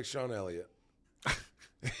just like Sean Elliott."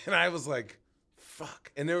 And I was like,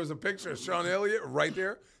 fuck. And there was a picture of Sean Elliott right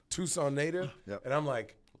there, Tucson native. Yep. And I'm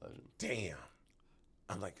like, Legend. damn.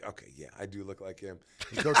 I'm like, okay, yeah, I do look like him.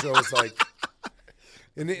 And Coach O was like,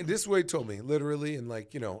 and this way he told me, literally, and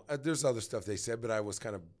like, you know, there's other stuff they said, but I was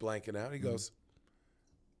kind of blanking out. He goes,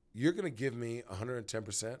 you're going to give me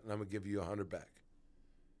 110%, and I'm going to give you 100 back.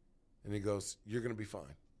 And he goes, you're going to be fine.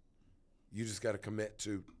 You just got to commit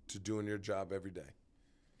to doing your job every day.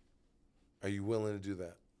 Are you willing to do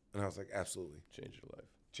that? And I was like, absolutely. Change your life.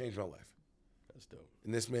 Changed my life. That's dope.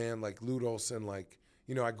 And this man, like Lute Olson, like,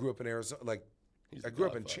 you know, I grew up in Arizona. Like, He's I the grew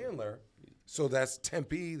up in godfather. Chandler. So that's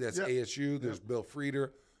Tempe, that's Yeah. ASU, there's Bill Frieder.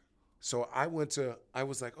 So I was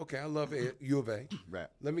like, okay, I love U of A. Right.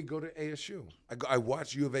 Let me go to ASU. I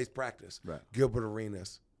watched U of A's practice. Right. Gilbert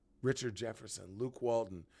Arenas, Richard Jefferson, Luke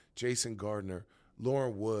Walton, Jason Gardner,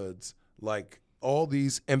 Lauren Woods, like all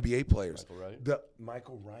these NBA players.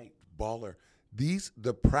 Michael Wright, baller.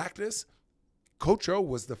 The practice, Coach O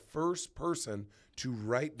was the first person to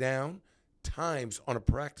write down times on a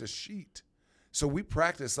practice sheet. So we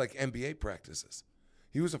practiced like NBA practices.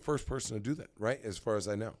 He was the first person to do that, right? As far as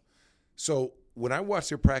I know. So when I watched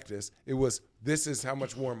their practice, it was, this is how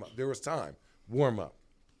much warm up. There was time. Warm up,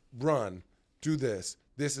 run, do this.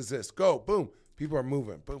 This is this. Go, boom. People are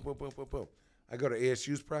moving. Boom, boom, boom, boom, boom. I go to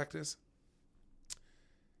ASU's practice.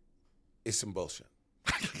 It's some bullshit.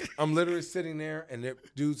 I'm literally sitting there, and the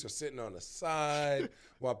dudes are sitting on the side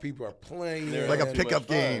while people are playing. They're Like a having pickup much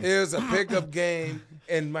fun. game. It was a pickup game,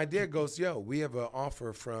 and my dad goes, "Yo, we have an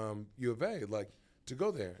offer from U of A, like to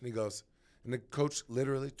go there." And he goes, and the coach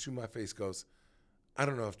literally to my face goes, "I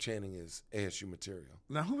don't know if Channing is ASU material.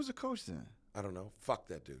 Now, who was the coach then? I don't know. Fuck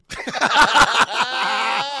that dude.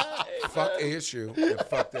 Fuck ASU and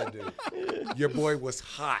fuck that dude. Your boy was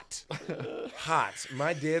hot, hot."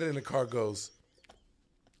 My dad in the car goes,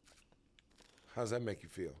 "How does that make you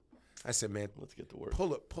feel?" I said, "Man, Let's get to work.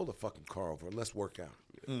 pull the fucking car over and let's work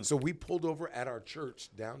out." So we pulled over at our church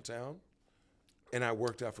downtown, and I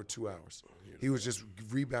worked out for 2 hours. He was just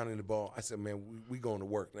rebounding the ball. I said, "Man, we going to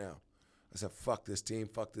work now." I said, "Fuck this team,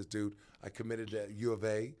 fuck this dude." I committed to U of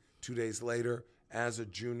A 2 days later as a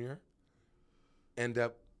junior. End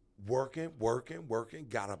up working,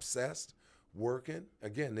 got obsessed, working.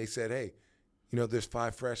 Again, they said, "Hey, you know, there's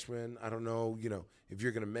 5 freshmen. I don't know, you know, if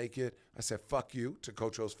you're going to make it." I said, "Fuck you," to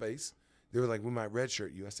Coach O's face. They were like, "We might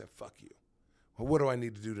redshirt you." I said, "Fuck you. Well, what do I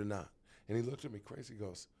need to do to not?" And he looked at me crazy. He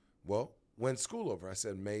goes, "Well, when's school over?" I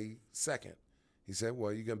said, "May 2nd. He said,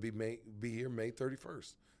 "Well, you're going to be here May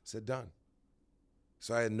 31st. I said, "Done."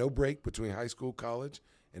 So I had no break between high school, college,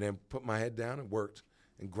 and then put my head down and worked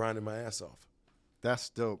and grinded my ass off. That's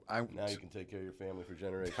dope. Now you can take care of your family for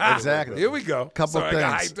generations. Exactly. Here we go. Couple Sorry, I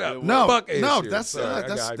got things. hyped up. No, Fuck no, ASU. that's Sorry, I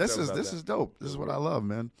got hyped this up is about this that. is dope. This is what I love,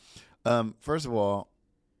 man. First of all,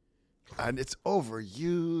 and it's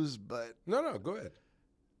overused, but No, go ahead.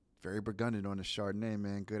 very Burgundian on the Chardonnay,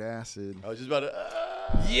 man. Good acid. I was just about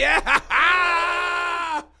to. Yeah.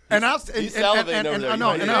 And he's salivating over there. I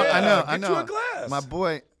know. Get you a I glass. My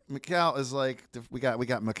boy Mikal is like we got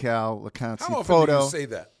Mikal LeCounte How often photo. do you say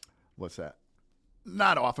that? What's that?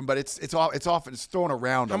 Not often, but it's often it's thrown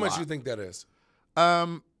around. How a much lot. do you think that is?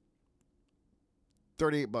 $38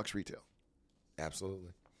 retail. Absolutely.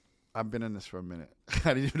 I've been in this for a minute.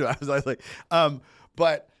 I didn't even know. I was like,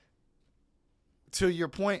 but to your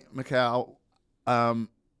point, Mikal,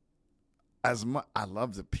 as much I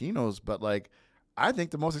love the Pinots, but like, I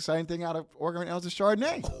think the most exciting thing out of Oregon right now is the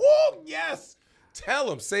Chardonnay. Oh, yes.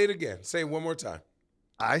 Tell him. Say it again. Say it one more time.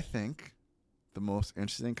 I think the most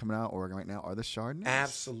interesting coming out of Oregon right now are the Chardonnays.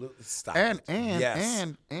 Absolutely. Stop And it. Yes.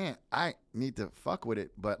 and I need to fuck with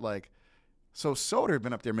it, but like, so Soder has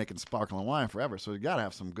been up there making sparkling wine forever, so you gotta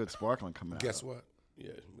have some good sparkling coming out. Guess what?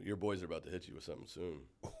 Yeah, your boys are about to hit you with something soon.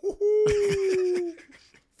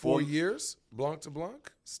 4 years, Blanc to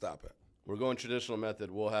Blanc. Stop it. We're going traditional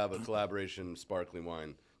method. We'll have a collaboration sparkling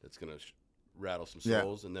wine that's going to rattle some Yeah.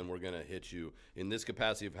 souls, and then we're going to hit you in this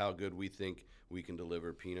capacity of how good we think we can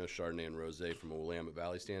deliver Pinot, Chardonnay, and Rosé from a Willamette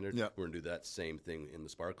Valley standard. Yeah. We're going to do that same thing in the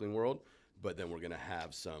sparkling world. but then we're going to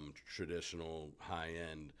have some traditional,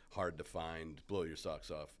 high-end, hard-to-find,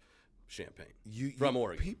 blow-your-socks-off champagne from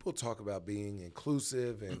Oregon. People talk about being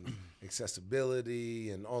inclusive and accessibility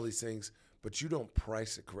and all these things, but you don't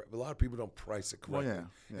price it correct. A lot of people don't price it correctly.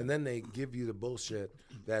 yeah. And then they give you the bullshit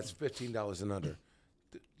that's $15 and under.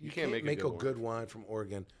 You can't make a good wine from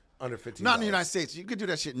Oregon under $15. Not in the United States. You could do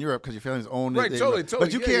that shit in Europe because your family's own. Right, totally.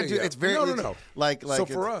 But you Yeah, can't yeah, do. It's very no. Like So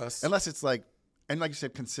for us, unless it's like. And like you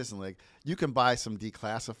said, consistently, like you can buy some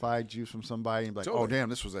declassified juice from somebody and be like, Totally. "Oh, damn,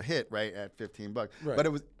 this was a hit, right?" At $15, Right.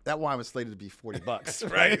 but that wine was slated to be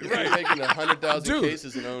 $40. right. You're making 100,000 Dude.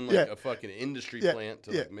 cases and own like a fucking industry plant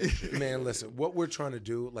to like make shit. Man, listen, what we're trying to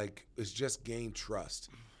do is just gain trust,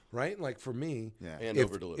 right? Like for me, And if,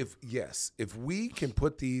 over-deliver. if we can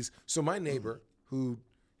put these, so my neighbor who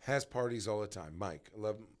has parties all the time, Mike,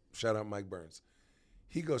 shout out Mike Burns.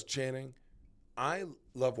 He goes, Channing, I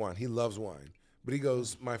love wine. He loves wine. But he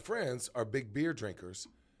goes, my friends are big beer drinkers.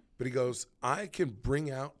 But he goes, I can bring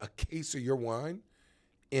out a case of your wine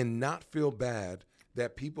and not feel bad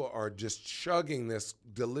that people are just chugging this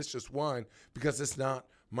delicious wine because it's not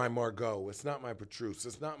my Margaux, it's not my Petrus,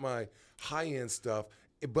 it's not my high-end stuff.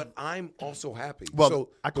 But I'm also happy. Well, so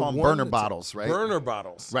I call the them one burner that's- bottles, right? Burner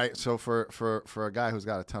bottles. Right. So for a guy who's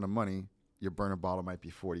got a ton of money, your burner bottle might be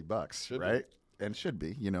 $40, Should be. right? And should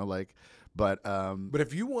be, but But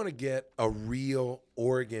if you want to get a real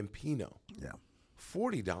Oregon Pinot, yeah.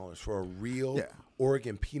 $40 for a real Yeah.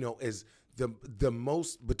 Oregon Pinot is the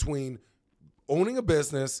most between owning a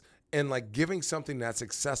business and like giving something that's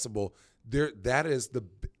accessible.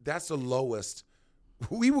 That's the lowest.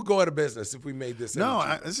 We would go out of business if we made this. No,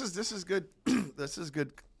 energy. this is good. This is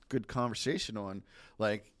good conversation on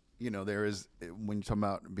there is when you talk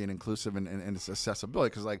about being inclusive and its accessibility,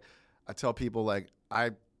 because like I tell people, like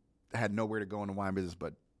I had nowhere to go in the wine business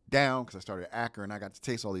but down because I started at Acker and I got to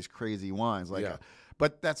taste all these crazy wines.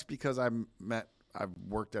 But that's because I've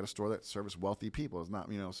worked at a store that serviced wealthy people. It's not,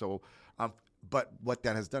 so but what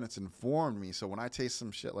that has done, it's informed me. So when I taste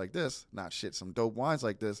some shit like this, some dope wines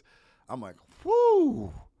like this, I'm like,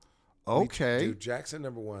 whoo, okay. Dude, Jackson,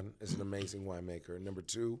 number one, is an amazing winemaker. Number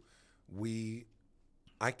two,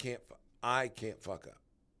 I can't fuck up.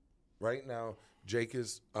 Right now, Jake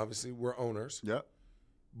is obviously we're owners. Yep.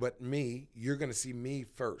 But you're going to see me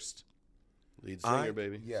first. Lead singer,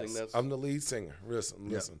 baby. Yes, Sing that. I'm the lead singer.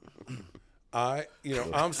 Listen.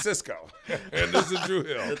 I'm Cisco, and this is Drew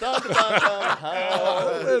Hill.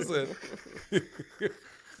 Listen.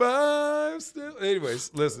 5 still.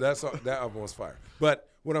 Anyways, listen, that album was fire. But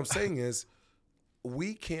what I'm saying is,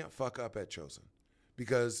 we can't fuck up at Chosen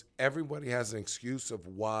because everybody has an excuse of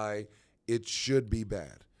why it should be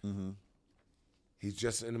bad. Mm-hmm. He's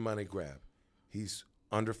just in a money grab. He's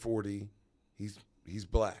under 40. He's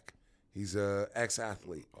black. He's a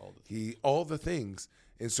ex-athlete. All the things.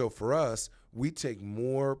 And so for us, we take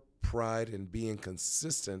more pride in being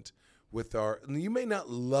consistent with you may not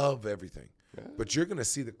love everything, but you're going to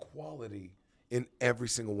see the quality in every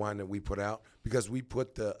single wine that we put out because we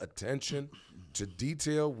put the attention to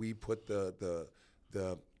detail. We put the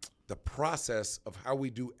process of how we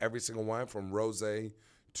do every single wine from rosé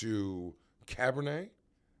to Cabernet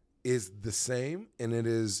is the same, and it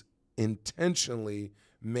is intentionally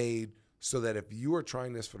made so that if you are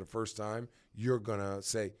trying this for the first time, you're going to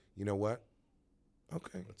say, you know what?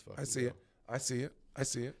 Okay, I see it.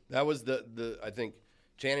 That was I think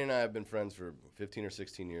Channing and I have been friends for 15 or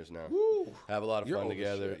 16 years now. Woo. Have a lot of You're fun old as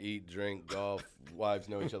together, shit. eat, drink, golf, wives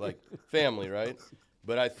know each other, like family, right?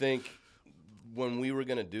 But I think when we were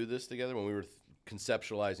going to do this together, when we were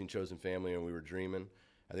conceptualizing Chosen Family and we were dreaming,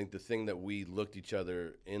 I think the thing that we looked each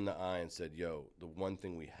other in the eye and said, yo, the one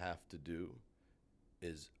thing we have to do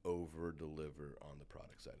is over-deliver on the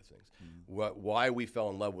product side of things. Mm-hmm. Why we fell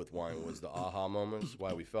in love with wine was the aha moments.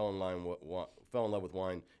 Why we fell in love with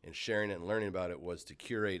wine and sharing it and learning about it was to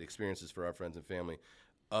curate experiences for our friends and family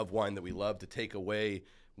of wine that we love, to take away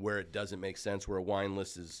where it doesn't make sense, where a wine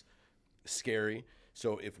list is scary.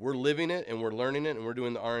 So if we're living it and we're learning it and we're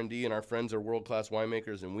doing the R&D and our friends are world-class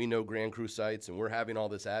winemakers and we know Grand Cru sites and we're having all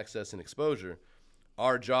this access and exposure,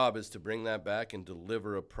 our job is to bring that back and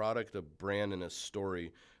deliver a product, a brand, and a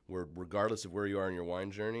story where regardless of where you are in your wine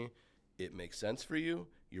journey, it makes sense for you,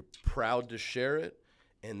 you're proud to share it,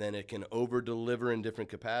 and then it can over-deliver in different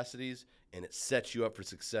capacities, and it sets you up for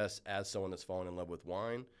success as someone that's fallen in love with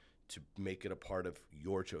wine to make it a part of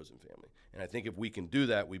your chosen family. And I think if we can do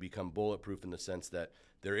that, we become bulletproof in the sense that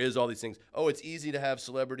there is all these things. Oh, it's easy to have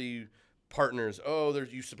celebrity partners. Oh,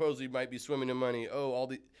 you supposedly might be swimming in money. Oh,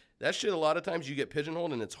 that shit, a lot of times you get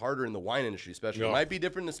pigeonholed, and it's harder in the wine industry, especially. Yeah. It might be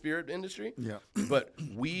different in the spirit industry. Yeah. But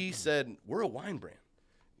we said, we're a wine brand.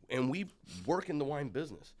 and we work in the wine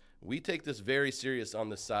business. We take this very serious on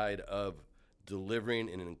the side of delivering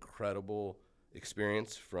an incredible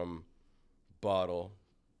experience from bottle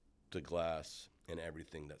to glass and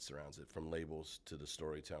everything that surrounds it, from labels to the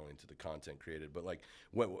storytelling to the content created. But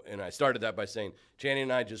and I started that by saying Channing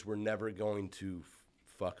and I just were never going to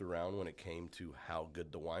fuck around when it came to how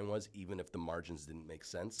good the wine was, even if the margins didn't make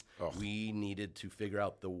sense. We needed to figure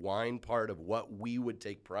out the wine part of what we would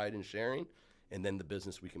take pride in sharing, and then the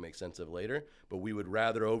business we can make sense of later. But we would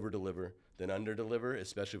rather over-deliver than under-deliver,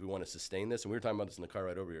 especially if we want to sustain this. And we were talking about this in the car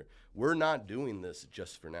right over here. We're not doing this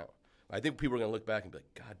just for now. I think people are going to look back and be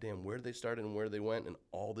like, God damn, where they started and where they went, and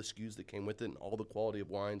all the SKUs that came with it, and all the quality of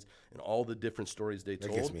wines, and all the different stories they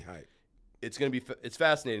told. That gets me hyped. It's going to be it's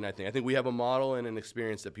fascinating, I think. I think we have a model and an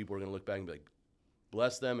experience that people are going to look back and be like,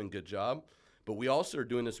 bless them and good job. But we also are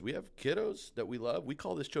doing this. We have kiddos that we love. We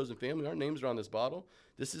call this Chosen Family. Our names are on this bottle.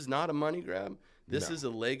 This is not a money grab. This is a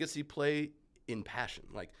legacy play in passion.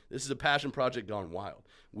 Like, this is a passion project gone wild.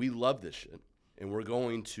 We love this shit. And we're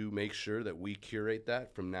going to make sure that we curate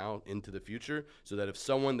that from now into the future, so that if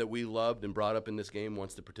someone that we loved and brought up in this game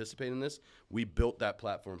wants to participate in this, we built that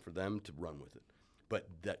platform for them to run with it. But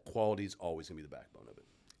that quality is always going to be the backbone of it.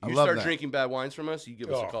 You start drinking bad wines from us, you give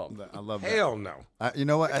us a call. I love that. Hell no. You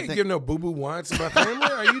know what? I can't give no boo-boo wines to my family.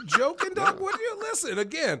 Are you joking, dog? What do you listen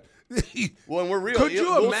again? Well, and we're real. Could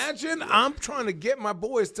you imagine? I'm trying to get my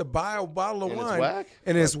boys to buy a bottle of wine, it's whack?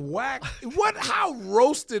 And it's whack. How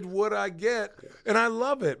roasted would I get? And I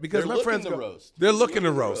love it because They're my friends looking to roast. They're looking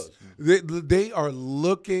to roast. They are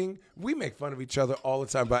looking. We make fun of each other all the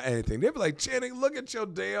time about anything. They'll be like, Channing, look at your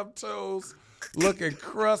damn toes, looking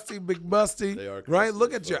crusty, big musty. They are crusty, right.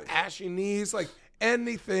 Look at your ashy knees, like.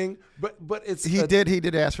 Anything, but it's he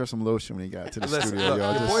did ask for some lotion when he got to the studio. Look,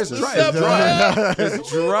 Y'all. boy, it's Just- dry.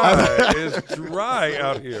 It's dry. It's dry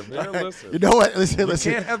out here, man. Listen. You know what?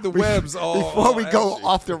 Listen. Can't have the webs all. Before we go ashy.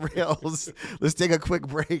 off the rails, let's take a quick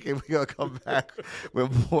break and we're gonna come back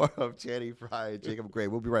with more of Channing Frye and Jacob Gray.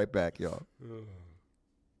 We'll be right back, y'all.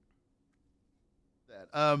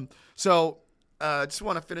 So just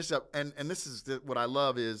want to finish up, and this is what I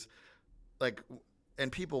love is like,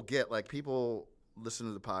 and people listen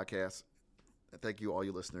to the podcast. Thank you, all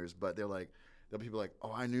you listeners. But there'll be people like,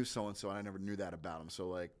 oh, I knew so and so, and I never knew that about him.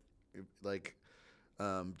 So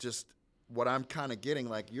just what I'm kind of getting,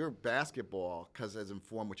 like, your basketball has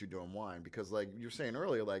informed what you do in wine, because like you were saying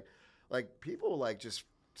earlier, like people like just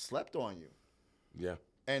slept on you. Yeah.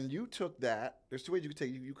 And you took that. There's two ways you could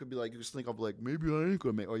take. You could be like, you could slink up like, maybe I ain't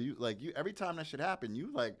gonna make. Or you every time that shit happened,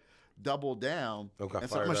 you like double down. Oh, got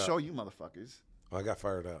and so I'm fired gonna up. show you, motherfuckers. I got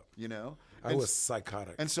fired up. You know, I was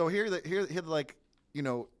psychotic. And so here like, you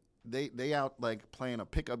know, they out like playing a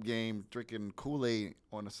pickup game, drinking Kool-Aid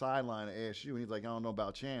on the sideline at ASU, and he's like, I don't know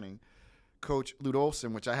about Channing. Coach Lute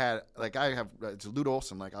Olson, which it's Lute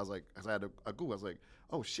Olson. Like I had a Google. I was like,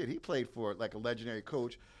 oh shit, he played for like a legendary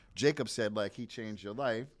coach. Jacob said like he changed your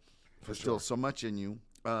life. There's still so much in you.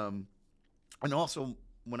 And also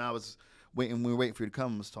when we were waiting for you to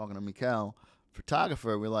come, I was talking to Mikal,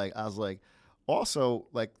 photographer. I was like, also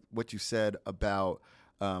like what you said about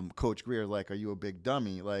Coach Greer. Like, are you a big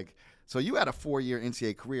dummy? Like, so you had a 4-year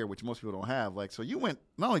NCAA career, which most people don't have. Like, so you went,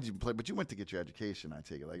 not only did you play, but you went to get your education. I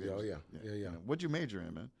take it. Like, Yeah. You know, what'd you major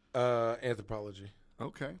in, man? Anthropology.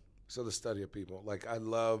 Okay. So the study of people. Like, I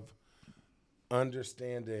love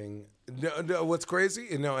understanding. No, what's crazy?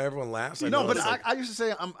 Everyone laughs. I used to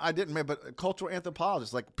say I didn't, but cultural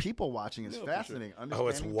anthropologist, like people watching is fascinating. Oh,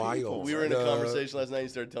 it's wild. People. We were in a conversation last night. He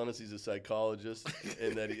started telling us he's a psychologist,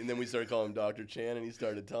 and then we started calling him Dr. Chan, and he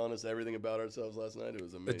started telling us everything about ourselves last night. It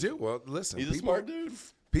was amazing. Dude, well, listen. He's a smart dude.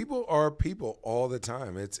 People are people all the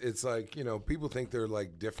time. It's like, people think they're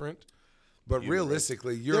like different, but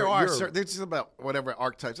realistically, there's just about whatever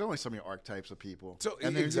archetypes. There's only so many archetypes of people. So,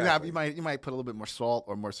 and then exactly. you might put a little bit more salt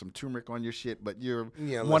or some turmeric on your shit, but you're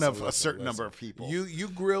one listen, of a certain number of people. You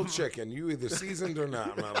grilled chicken. You either seasoned or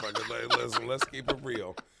not, motherfucker. Like, listen, let's keep it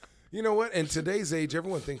real. You know what? In today's age,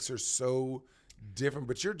 everyone thinks they're so different,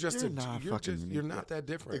 but you're not that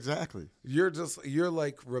different. Exactly. You're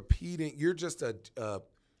like repeating. You're just a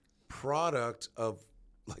product of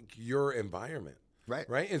like your environment.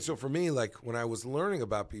 Right. And so for me, like when I was learning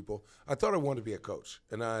about people, I thought I wanted to be a coach,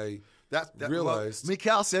 and I realized. Well,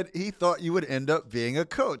 Mikal said he thought you would end up being a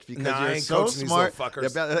coach because I you're ain't so coaching smart. these little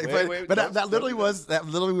fuckers. But that literally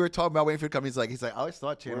we were talking about waiting for you to come. He's like, I always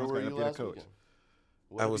thought Channing was going to be a coach.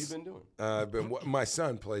 What have you been doing? My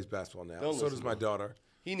son plays basketball now. So does my daughter.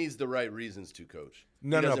 He needs the right reasons to coach.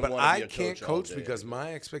 No, but I can't coach because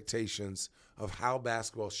my expectations of how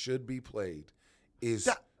basketball should be played is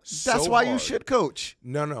That's so why hard. you should coach.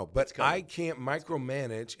 No, but I can't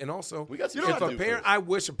micromanage. And also, We got some if shit to a do parent, first. I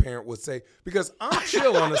wish a parent would say, because I'm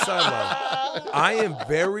chill on the sideline. I am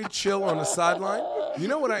very chill on the sideline. You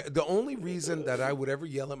know what? The only reason that I would ever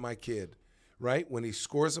yell at my kid, right, when he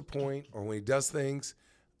scores a point or when he does things,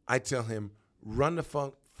 I tell him, run the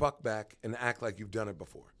fuck back and act like you've done it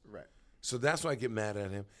before. Right. So that's why I get mad at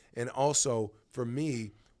him. And also, for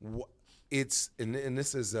me, it's, and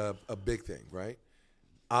this is a big thing, right?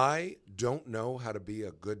 I don't know how to be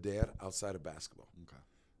a good dad outside of basketball. Okay.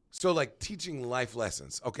 So, like, teaching life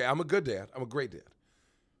lessons. Okay, I'm a good dad. I'm a great dad.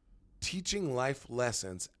 Teaching life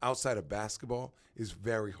lessons outside of basketball is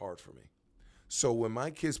very hard for me. So when my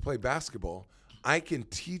kids play basketball, I can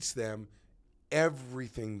teach them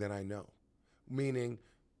everything that I know. Meaning,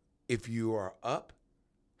 if you are up,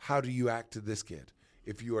 how do you act to this kid?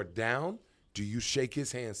 If you are down, do you shake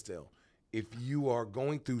his hand still? If you are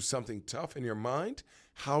going through something tough in your mind,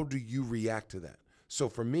 how do you react to that? So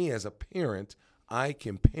for me as a parent, I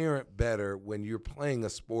can parent better when you're playing a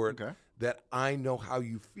sport that I know how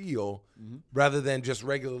you feel rather than just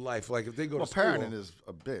regular life. Like if they go to school. Parenting is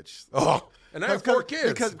a bitch. Oh, and I have 4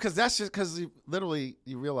 kids. Because that's just because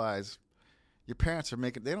you realize your parents are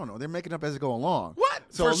making, they don't know, they're making up as they go along. What?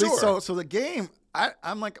 So For at least, sure. so the game,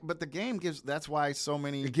 I'm like, but the game gives, that's why so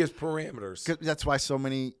many. It gives parameters. That's why so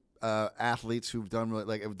many athletes who've done,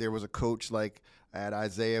 like, if there was a coach like at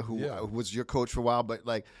Isaiah who was your coach for a while, but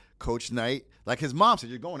like Coach Knight, like his mom said,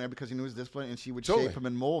 you're going there because he knew his discipline, and she would shape him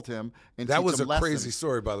and mold him. And that teach was him a crazy lessons.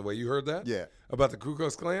 story, by the way. You heard that? Yeah. About the Ku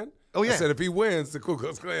Klux Klan? Oh, yeah. I said if he wins, the Ku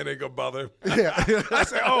Klux Klan ain't gonna bother him. Yeah. I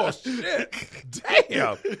said, oh shit,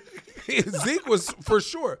 damn. Zeke was for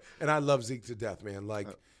sure, and I love Zeke to death, man. Like,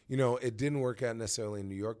 you know, it didn't work out necessarily in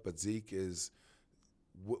New York, but Zeke is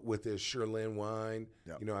with his Sherlin wine.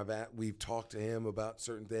 Yep. You know, we've talked to him about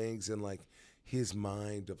certain things and like his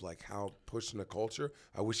mind of like how pushing the culture.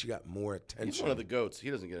 I wish he got more attention. He's one of the goats.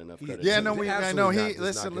 He doesn't get enough credit. Yeah, He no, I know. absolutely He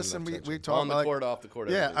does not get listen. enough We attention. talk On the like, court, off the court.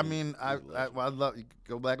 Yeah, everything. I mean, He's I love.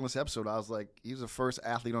 Go back in this episode. I was like, he was the first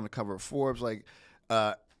athlete on the cover of Forbes. Like,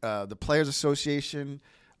 the Players Association.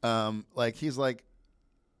 Like he's like,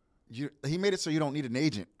 he made it so you don't need an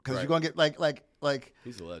agent because you're gonna get like.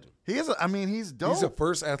 He's a legend. He is. I mean, he's dope. He's the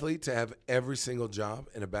first athlete to have every single job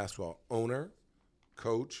in a basketball: owner,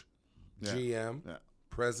 coach, GM,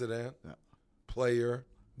 president, player.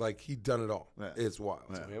 Like he done it all. Yeah. It's wild.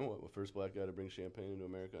 Yeah. Man, what first black guy to bring champagne into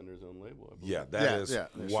America under his own label? I believe. Yeah, that is wild.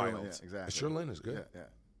 Sherlin, yeah, exactly. Sherlin is good. Yeah.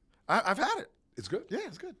 I've had it. It's good. Yeah,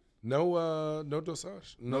 it's good. No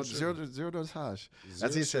dosage. No sugar. Zero dosage. Zero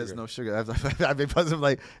That's he says sugar. no sugar. I've been buzzing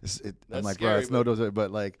like I'm That's like, scary, bro, it's no but- dosage,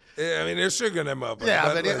 but like Yeah, I mean, there's sugar in them up.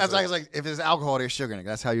 yeah, but it's like if there's alcohol, there's sugar in it.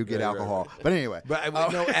 That's how you get Right, alcohol. right. But anyway, But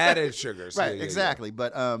no added sugars. right, Yeah. exactly.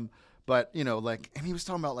 But you know, like, and he was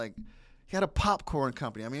talking about like he had a popcorn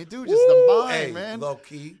company. I mean, dude, just the mind, Hey, man. low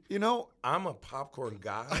key. You know, I'm a popcorn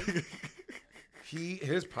guy.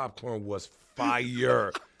 His popcorn was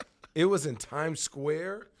fire. It was in Times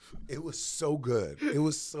Square. It was so good. It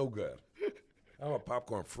was so good. I'm a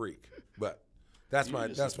popcorn freak, but that's You're my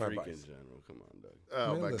just a freak advice. in general. Come on, Doug.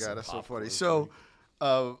 oh Man, my listen, god, that's so popcorn funny. So,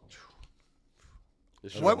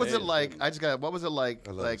 This what was it champagne is like? good. I just got. What was it like?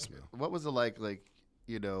 I love Like, this meal. what was it like? Like,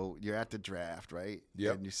 you know, you're at the draft, right?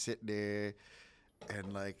 Yep. And you sit there,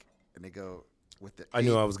 and like, and they go with the. I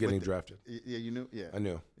knew I eight- was getting with the- drafted. Yeah, you knew. Yeah, I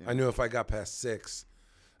knew. Yeah. I knew if I got past 6,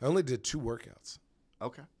 I only did 2 workouts.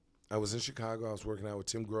 Okay. I was in Chicago. I was working out with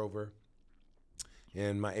Tim Grover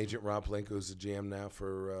and my agent Rob Palenka, who's the GM now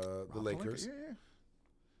for the Lakers.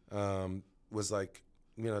 Yeah. Was like,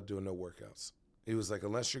 you're not doing no workouts. He was like,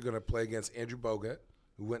 unless you're going to play against Andrew Bogut,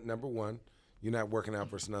 who went number 1, you're not working out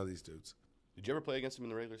versus none of these dudes. Did you ever play against him in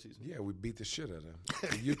the regular season? Yeah, we beat the shit out of him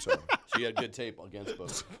in Utah. So you had good tape against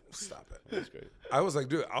both. Stop it. That's great. I was like,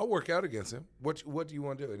 dude, I'll work out against him. What do you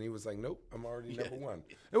want to do? And he was like, nope, I'm already number 1.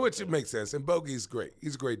 And which it makes sense. And Bogey's great.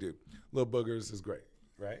 He's a great dude. Lil Boogers is great,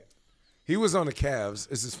 right? He was on the Cavs.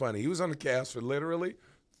 This is funny. He was on the Cavs for literally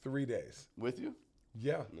 3 days. With you?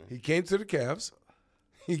 Yeah. He came to the Cavs.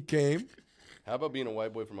 He came. How about being a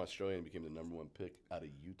white boy from Australia and became the number 1 pick out of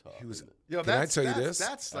Utah? He was. Yo, Can I tell you this?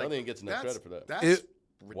 That's I don't think he gets enough credit for that. That's It-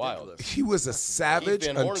 Wild. ridiculous. He was a savage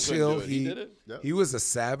Van Horn couldn't until do it. He did it? Yep. he was a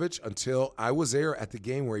savage until I was there at the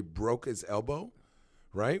game where he broke his elbow,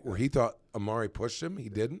 right? Where he thought Amari pushed him. He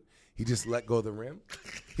didn't. He just let go of the rim.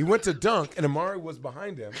 He went to dunk, and Amari was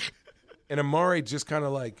behind him. And Amari just kind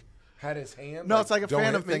of like had his hand. No, it's like a "Don't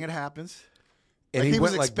phantom hit me." thing. It happens. And Like, he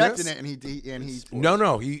was went like expecting this. it, and he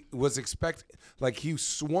No, he was expecting, like he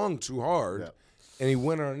swung too hard, Yeah. and he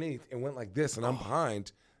went underneath and went like this, and I'm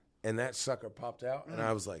behind, and that sucker popped out, and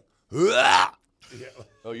I was like, "Ugh!"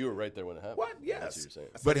 Oh, you were right there when it happened. What? Yes. That's what you're saying.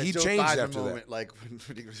 But Like he a Joe changed Theismann after moment, that. Like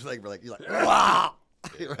when he was like, you're like, wow,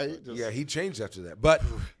 right? Just- Yeah, he changed after that. But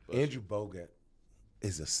Andrew Bogut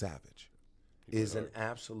is a savage. Is an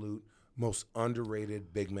absolute most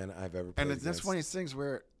underrated big man I've ever played And that's against. one of these things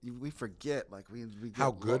where we forget, like we get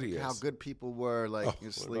How good he how is. good people were, like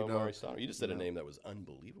just, What about Mari Stoudemire? You just said a name that was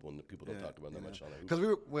unbelievable, and people don't talk about that much on that. because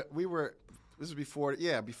we were this was before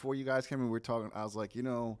you guys came in. We were talking. I was like, they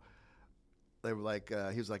were like,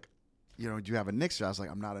 he was like, do you have a Knicks fan? I was like,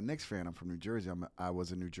 I'm not a Knicks fan. I'm from New Jersey. I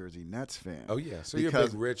was a New Jersey Nets fan. Oh yeah, so you're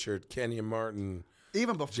Because- Big Richard, Kenyon Martin.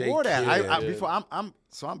 Even Jake before that, Kidd.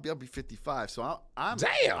 I'll be 55. So I'm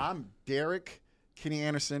Damn. I'm Derek, Kenny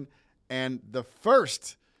Anderson, and the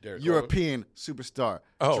first Derek European superstar.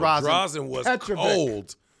 Oh, Drazen Drazen was Petrovic.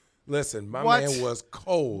 cold. Listen, my What? man was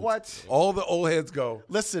cold. What? All the old heads go.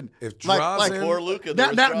 Listen, If like Drazen- Poor Luka.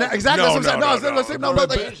 now, exactly. No, that's what I'm no, saying. no, Listen, no. no, But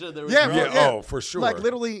like, Asia, there was yeah, Drazen. Yeah, oh, for sure. Like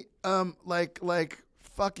literally, like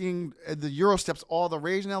fucking the Euro steps all the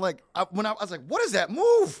rage now. Like when I was like, what is that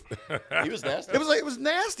move? He was nasty. It was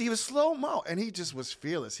nasty. He was slow mo, and he just was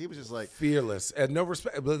fearless. He was just like, Fearless and no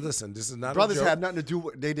respect. But listen, this is not brothers a joke. had nothing to do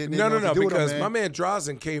with. They didn't. No, know what to do with because him, my man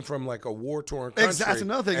Drazen came from like a war-torn country. That's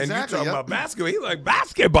another thing, And exactly, you talking yep. about basketball. He like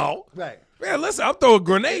basketball. Right. Man, listen, I'm throwing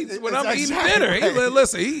grenades when I'm eating Exactly dinner. He, right.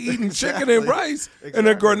 listen, he eating chicken and rice, and a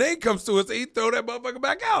Exactly. grenade comes to us, he throw that motherfucker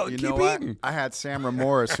back out and You keep know what? eating. I had Samra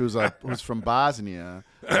Morris, who's from Bosnia.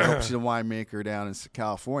 She's a winemaker down in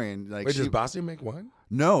California. And like Wait, she, does Bosnia make wine?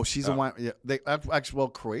 no, she's a wine. Yeah, they actually, well,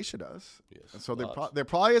 Croatia does. Yes, And so lots. there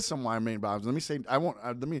probably is some wine made in Bosnia. Let me say, I won't.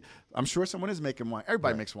 I'm sure someone is making wine.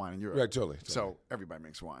 Everybody makes wine in Europe. Right, totally. So everybody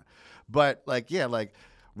makes wine, but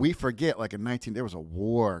we forget, like in 19, there was a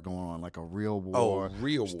war going on, like a real war.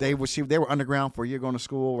 real war. They were underground for a year going to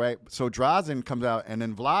school, right? So Drazen comes out, and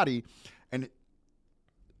then Vladi, and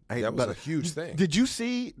hey, That was but a huge thing. Did you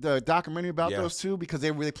see the documentary about Yes. those two? Because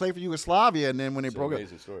they played for Yugoslavia, and then when they It's an broke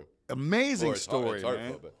amazing story. amazing It's story, man.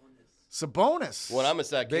 heartfelt, but- Sabonis. Well, I'm a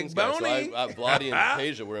Sac Big Kings guy, so Boney. Vladi and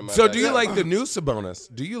Peja were in my So do you backyard. like the new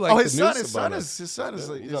Sabonis? Do you like his the new son, Sabonis? his son is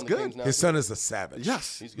He's is on the good. Kings now. His son is a savage.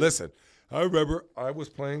 Yes. He's good. Listen, I remember I was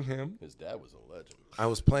playing him. His dad was a legend. I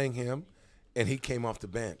was playing him, and he came off the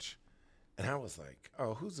bench. And I was like,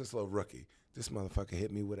 oh, who's this little rookie? This motherfucker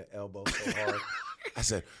hit me with an elbow so hard. I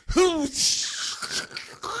said,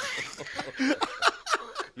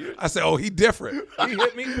 I said, oh, he different. He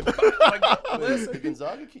hit me. Like, listen.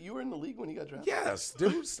 Gonzaga, you were in the league when he got drafted. Yes,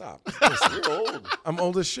 dude, stop. You're old. I'm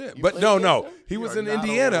old as shit. But played no, against no. him? He was are in not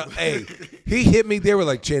Indiana. old. Hey, he hit me. They were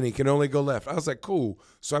like, Cheney can only go left. I was like, cool.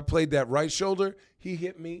 So I played that right shoulder. He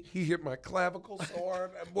hit me. He hit my clavicle so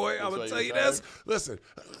hard. Boy, I'm why going to you tell you retired? this. Listen.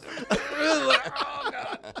 Like, oh,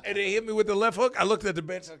 God. And they hit me with the left hook. I looked at the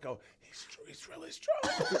bench and I go, he's really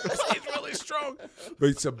strong. He's really strong. But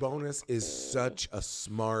Sabonis is such a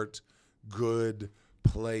smart, good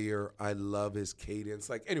player. I love his cadence.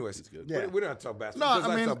 Like, anyways, Yeah. we're not talking No, basketball. Just I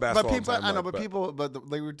like mean, talk but basketball all the people, time, I know, like, but people,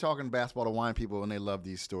 they were talking basketball to wine people, and they love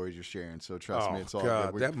these stories you're sharing. So trust Oh me, it's all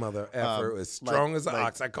God, good. that mother effer is strong as an like-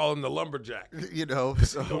 ox. I call him the lumberjack. You know, He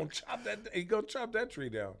so gonna chop that tree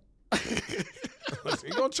down. Listen, he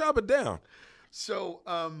gonna chop it down. So,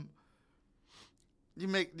 you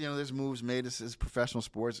make, there's moves made. This is professional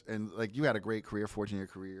sports, and like you had a great career, 14-year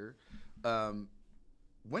career.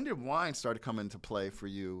 When did wine start to come into play for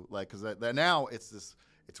you? Like, because that now it's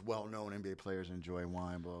well known NBA players enjoy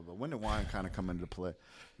wine, blah blah. When did wine kind of come into play?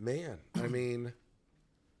 Man, I mean,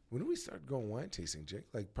 when did we start going wine tasting, Jake?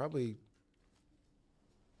 Like probably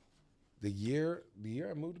the year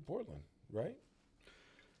I moved to Portland, right?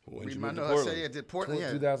 When did you I move to know, Portland? I say it did Portland.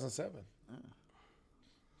 Yeah. 2007.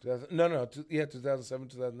 2007,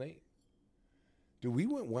 2008. Dude, we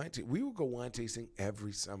went we would go wine tasting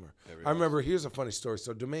every summer. I remember, here's a funny story.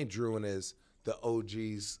 So Domaine Druin is the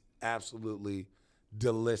OG's absolutely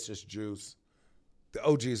delicious juice. The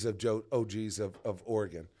OGs of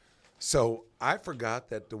Oregon. So I forgot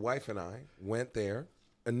that the wife and I went there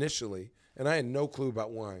initially, and I had no clue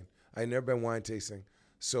about wine. I had never been wine tasting.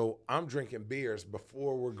 So I'm drinking beers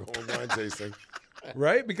before we're going wine tasting,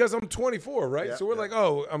 right? Because I'm 24, right? Yeah, so we're like,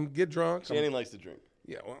 oh, get drunk. Channing likes to drink.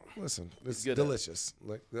 Yeah, well, listen, it's good at it. delicious.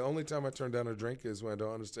 Like the only time I turn down a drink is when I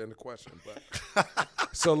don't understand the question. But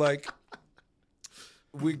so like,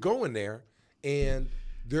 we go in there and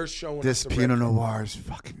they're showing This us the Pinot red- Noir is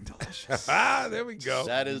fucking delicious. There we go.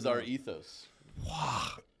 That is our ethos. Wow.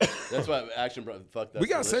 That's why Action brought fuck that. We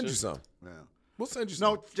gotta send you delicious. some. Yeah. We'll send you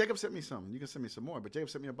some. No, Jacob sent me some. You can send me some more, but Jacob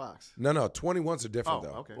sent me a box. No, 21s are different, Oh,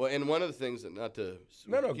 though. okay. Well, and one of the things that not to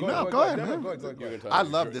No, keep- go No, ahead. go ahead, No, man. go ahead. You're gonna I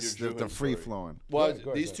talk love your this, Drew the Hinton free story. flowing. Well, Go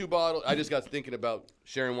ahead. these two bottles, I just got thinking about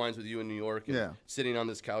sharing wines with you in New York and Yeah. sitting on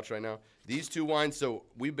this couch right now. These two wines, so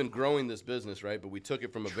we've been growing this business, right? But we took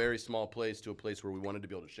it from a very small place to a place where we wanted to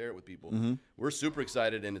be able to share it with people. Mm-hmm. We're super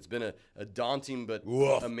excited, and it's been a daunting but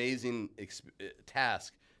Woof. amazing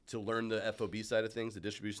task to learn the FOB side of things, the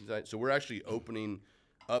distribution side. So we're actually opening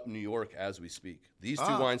up New York as we speak. These two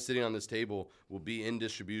wines sitting on this table will be in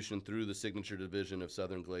distribution through the signature division of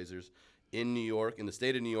Southern Glazers in New York, in the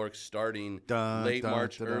state of New York, starting late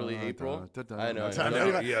March, early April. I know.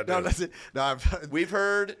 Yeah, No, dude. that's it. No, We've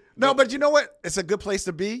heard. no, but you know what? It's a good place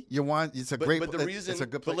to be. You want it's a great. but the reason- it's a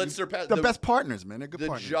good but place. let's surpass- the the- best partners, man. They're good The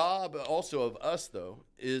partners. job also of us, though,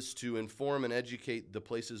 is to inform and educate the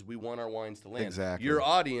places we want our wines to land. Exactly. Your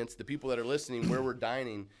audience, the people that are listening, where we're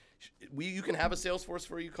dining, you can have a sales force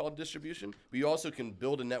for you called distribution, but you also can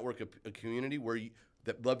build a network, a community where you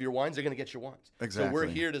that love your wines, they're going to get your wines. So we're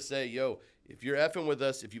Exactly. here to say, yo, if you're effing with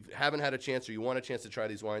us, if you haven't had a chance or you want a chance to try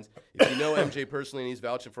these wines, if you know MJ personally and he's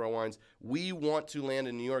vouching for our wines, we want to land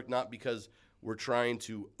in New York not because we're trying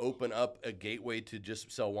to open up a gateway to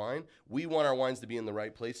just sell wine. We want our wines to be in the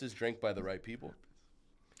right places, drank by the right people.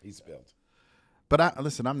 He spilled. But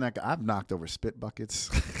listen, I've knocked over spit buckets.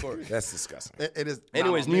 Of course. That's disgusting. It is.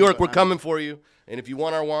 Anyways, not New on me, York, but we're coming for you. And if you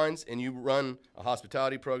want our wines and you run a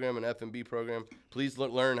hospitality program, an F&B program, please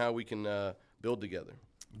learn how we can build together.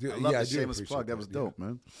 Dude, I love yeah, the I do shameless appreciate plug. That was dope,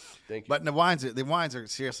 man. Thank you. But the wines are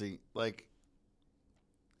seriously like.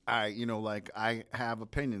 I have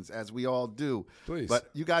opinions, as we all do. Please. But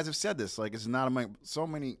you guys have said this. Like, it's not a money. So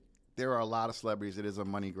many. There are a lot of celebrities. It is a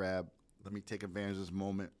money grab. Let me take advantage of this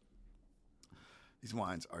moment. These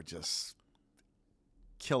wines are just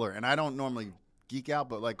killer, and I don't normally geek out,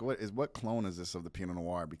 but like, what clone is this of the Pinot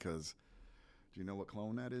Noir? Because do you know what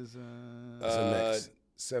clone that is? It's a mix.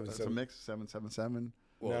 It's a mix. 777.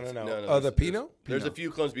 Well, No. The Pinot? There's a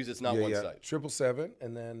few clones because it's not one site. 777,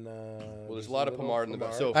 and then Well, there's a lot of Pomard in the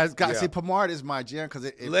back. So See, Pomard is my jam because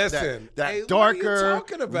it listen, that hey, darker, what are you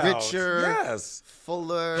talking about? richer, Yes.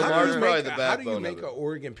 fuller. Pomard's How probably do the you backbone make of an it.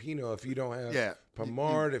 Oregon Pinot if you don't have Yeah.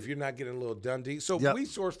 Pomard, if you're not getting a little Dundee? So Yep. we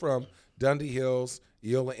source from Dundee Hills,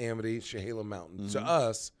 Eola Amity, Chehalem Mountain. To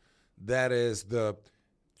us, that is the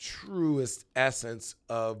truest essence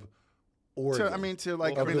of Oregon. To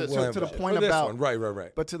the For point this about one.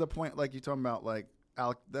 Right. But to the point, like you're talking about, like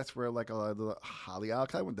that's where like a lot of the Holly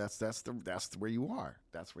Alki one. That's where you are.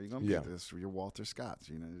 That's where you're gonna be. Yeah. This is your Walter Scotts.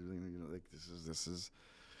 Like this is,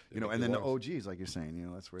 and then the OGs, like you're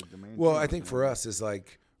saying, that's where the main. Well, thing I is, think for us is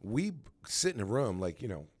like we sit in a room, like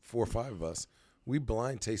 4 or 5 of us. We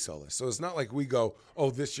blind taste all this, so it's not like we go, "Oh,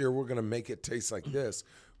 this year we're gonna make it taste like this."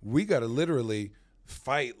 We got to literally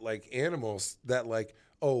fight like animals. That like,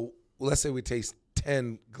 oh, let's say we taste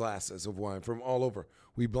 10 glasses of wine from all over.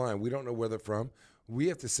 We blind. We don't know where they're from. We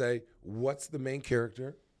have to say, what's the main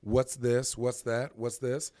character? What's this? What's that? What's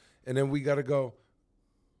this? And then we got to go,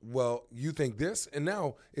 well, you think this? And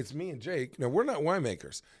now it's me and Jake. Now, we're not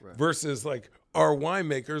winemakers versus like our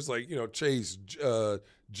winemakers, like, Chase,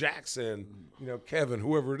 Jackson, Kevin,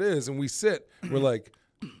 whoever it is. And we sit, we're like,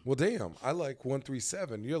 well, damn, I like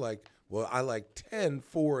 137. You're like, well, I like 10,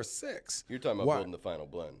 4, 6. you're talking about building the final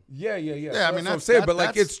blend. Yeah. Yeah, I mean, that's what I'm saying. But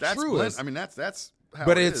like, it's that's true. blend. I mean, that's how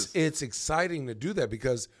But it it's is. exciting to do that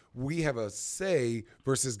because we have a say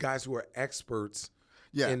versus guys who are experts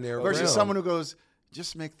in their versus realm. someone who goes,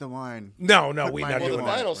 just make the wine. No, Put we mine not in Well, doing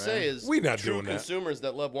the that. final right? say is We not true doing that. consumers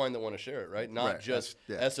that love wine that want to share it, right? Not Right, just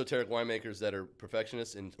esoteric winemakers that are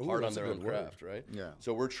perfectionists and hard on that's a their own good word. craft, right? Yeah.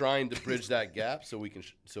 So we're trying to bridge that gap so we can.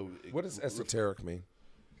 What does esoteric mean?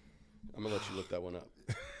 I'm gonna let you look that one up.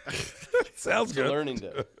 Sounds It's a learning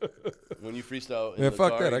day. When you freestyle. in Man, the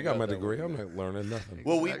fuck car, that. you I got my that degree. one. I'm not learning nothing.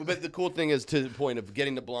 Well, but the cool thing is, to the point of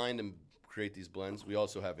getting the blind and create these blends, we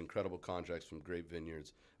also have incredible contracts from great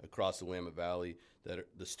vineyards across the Willamette Valley that are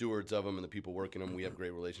the stewards of them and the people working them we have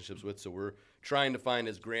great relationships with. So we're trying to find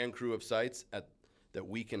as grand crew of sites that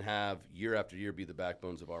we can have year after year be the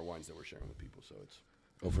backbones of our wines that we're sharing with people. So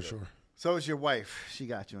it's For sure. So is your wife. She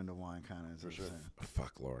got you into wine, kind of. For sure.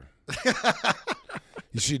 Fuck, Lord.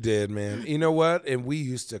 She did, man. You know what? And we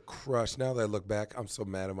used to crush. Now that I look back, I'm so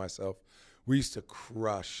mad at myself. We used to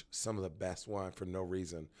crush some of the best wine for no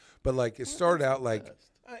reason. But like, it started out like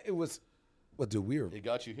it was. Well, dude, it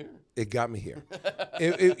got you here. It got me here.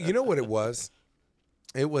 You know what it was?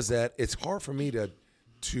 It was that it's hard for me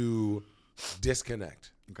to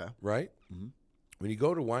disconnect. Okay. Right? Mm-hmm. When you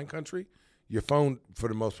go to wine country, your phone for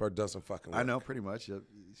the most part doesn't fucking work. I know pretty much.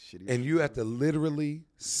 Shitty. And you have to literally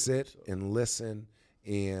sit and listen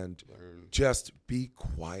and just be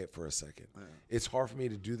quiet for a second. Yeah. It's hard for me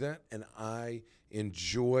to do that, and I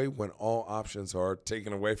enjoy when all options are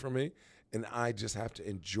taken away from me, and I just have to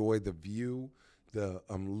enjoy the view.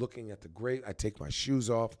 I'm looking at the great. I take my shoes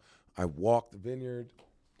off. I walk the vineyard.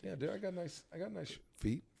 Yeah, dude, I got nice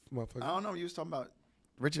feet, motherfucker. I don't know. You was talking about.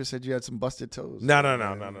 Richard said you had some busted toes.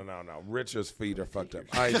 No. Richard's feet are fucked up.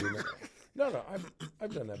 I do not. No.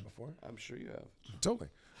 I've done that before. I'm sure you have. Totally.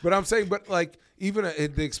 But I'm saying, like, even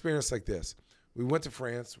the experience like this, we went to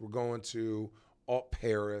France. We're going to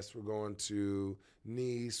Paris. We're going to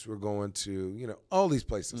Nice. We're going to, all these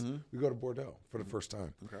places. Mm-hmm. We go to Bordeaux for the first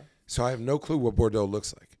time. Okay. So I have no clue what Bordeaux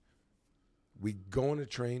looks like. We go on a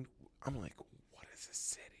train. I'm like, what is this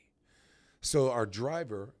city? So our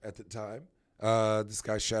driver at the time, this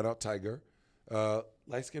guy, shout out Tiger,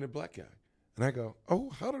 light-skinned black guy. And I go,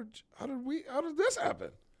 oh, how did this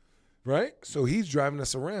happen? Right? So he's driving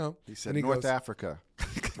us around. He said North Africa.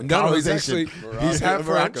 No, he's half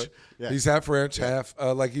French. Yeah. He's half French, half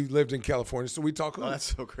like he lived in California. So we talk hoops. Oh,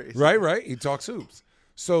 that's so crazy. Right. He talks hoops.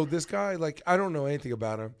 So this guy, like, I don't know anything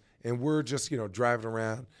about him. And we're just, driving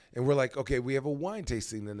around. And we're like, okay, we have a wine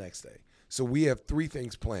tasting the next day. So we have 3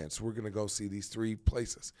 things planned. So we're going to go see these 3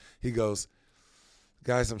 places. He goes,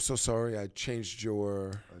 guys, I'm so sorry. I changed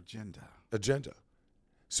your agenda.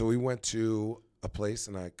 So we went to a place,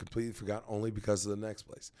 and I completely forgot only because of the next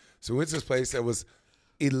place. So we went to this place that was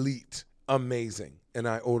elite, amazing. And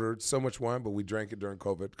I ordered so much wine, but we drank it during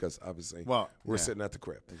COVID because obviously we're sitting at the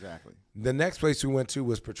crib. Exactly. The next place we went to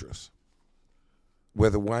was Petrus, where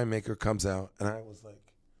the winemaker comes out. And I was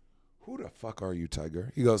like, who the fuck are you,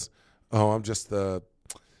 Tiger? He goes, oh, I'm just the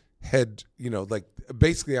head,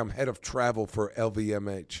 basically I'm head of travel for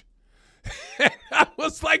LVMH. And I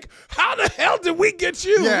was like, how the hell did we get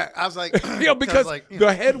you? Yeah, I was like, because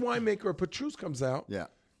the head winemaker of Petrus comes out. Yeah.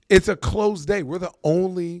 It's a closed day. We're the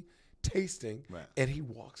only tasting. Right. And he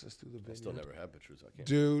walks us through the vineyard. I still never had Petrus. I can't.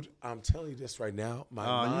 Dude, I'm telling you this right now. My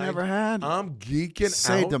mind, you never had? I'm geeking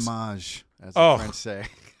C'est out. dommage, as the French say.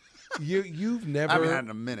 You've never. I haven't had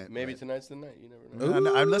in a minute. Maybe tonight's the night. You never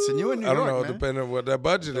know. Listen, you in New York, I don't know, man. depending on what that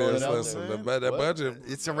budget is. Listen, that budget.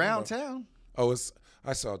 It's around town. Oh,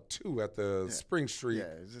 I saw 2 at the Spring Street. Yeah,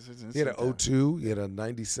 he had an 02, he had a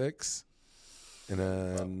 96, and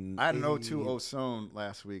I had an 02 Ossone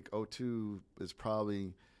last week. 02 is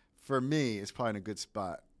probably, for me, it's probably in a good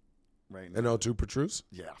spot right now. An 02 Petrus?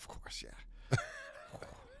 Yeah, of course, yeah.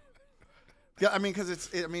 Yeah, I mean, because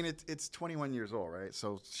it's 21 years old, right?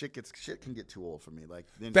 So shit can get too old for me. Like,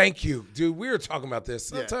 thank you, dude. We were talking about this.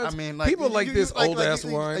 Sometimes people like this old ass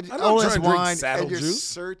wine. I don't old try to wine, drink saddle and you're juice.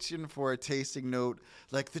 Searching for a tasting note.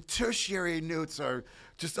 Like the tertiary notes are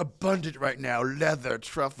just abundant right now. Leather,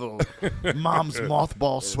 truffle, mom's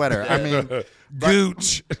mothball sweater. I mean,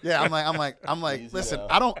 gooch. Yeah, I'm like. Listen,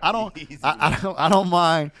 I don't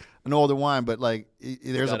mind an older wine, but like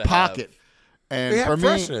there's a pocket. And they have for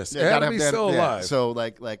freshness. me, it gotta be still alive. So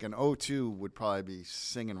like an 02 would probably be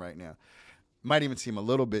singing right now. Might even seem a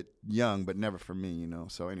little bit young, but never for me,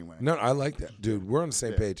 So anyway. No, I like that, dude. We're on the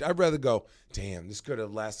same page. I'd rather go, damn, this could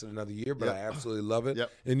have lasted another year, but I absolutely love it.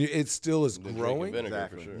 Yep. And it still is growing.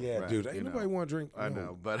 Exactly. For sure. Yeah, right. dude. Ain't nobody want to drink. I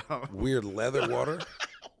know, but weird leather water.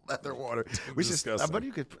 Leather water. We should. But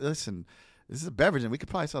you could listen. This is a beverage, and we could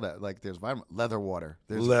probably sell that. Like, there's leather water.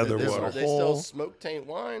 There's water. They sell smoke taint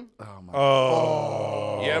wine. Oh my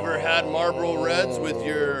God. You ever had Marlboro Reds with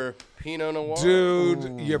your Pinot Noir?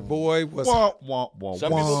 Dude, your boy was.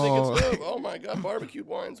 Some people think it's oh my God, barbecued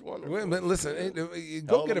wine's wonderful. Wait a minute, listen.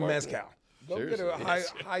 Go get a mezcal. Go Seriously. get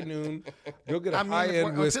a high noon. Go get a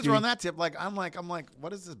high-end whiskey. Since we're on that tip, like I'm like,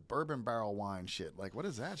 what is this bourbon barrel wine shit? Like, what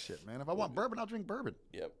is that shit, man? If I want bourbon, I'll drink bourbon.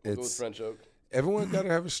 Yep, we'll go with French oak. Everyone got to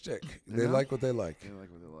have a shtick. They like what they like. Some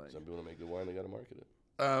people want to make good wine, they got to market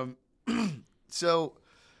it. So,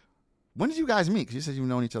 when did you guys meet? Because you said you've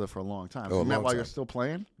known each other for a long time. You met while you're still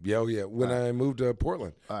playing? Yeah, When I moved to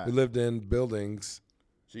Portland, we lived in buildings.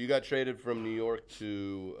 So you got traded from New York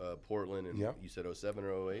to Portland, and you said 07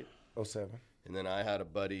 or 08? 07. And then I had a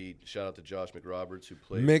buddy, shout out to Josh McRoberts, who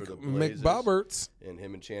played for the Mick Blazers. Boberts. And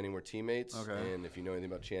him and Channing were teammates. Okay. And if you know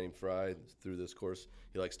anything about Channing Frye, through this course,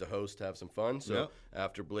 he likes to host, have some fun. So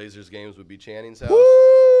after Blazers games would be Channing's house.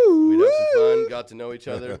 We'd have some fun, got to know each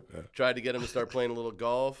other. Tried to get him to start playing a little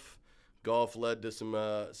golf. Golf led to some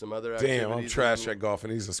other activities. Damn, I'm trash at golf,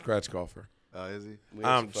 and he's a scratch golfer. Is he?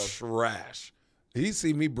 I'm trash. He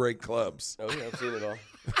see me break clubs. Oh, yeah, I've seen it all.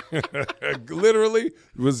 Literally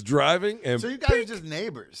was driving and. So you guys are just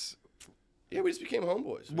neighbors. Yeah, we just became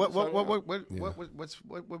homeboys. We What just hung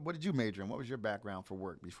out. what did you major in? What was your background for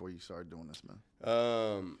work before you started doing this, man?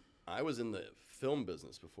 I was in the film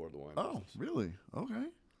business before the wine Oh, business. really? Okay.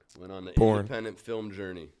 Went on the Porn. independent film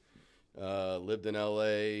journey. Lived in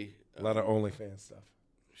L.A. A lot of OnlyFans stuff.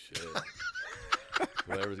 Shit.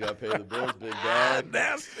 Whatever's got to pay the bills, big dog.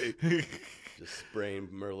 Nasty. Just spraying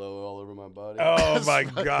Merlot all over my body. Oh my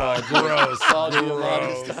God, gross. Paul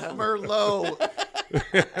Giamatti style. Merlot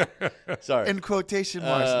Sorry. in quotation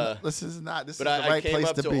marks. This is But the I right came place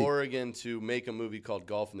up to to be. Oregon to make a movie called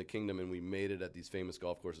Golf in the Kingdom, and we made it at these famous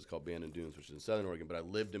golf courses called Bandon Dunes, which is in Southern Oregon. But I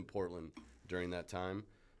lived in Portland during that time.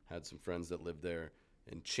 Had some friends that lived there.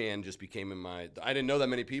 And Chan just became I didn't know that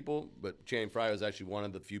many people, but Channing Frye was actually one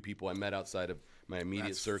of the few people I met outside of my immediate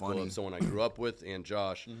That's circle funny. of someone I grew up with and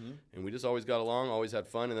Josh. And we just always got along, always had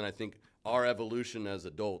fun. And then I think our evolution as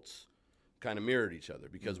adults kind of mirrored each other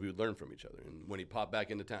because we would learn from each other. And when he popped back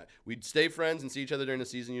into town, we'd stay friends and see each other during the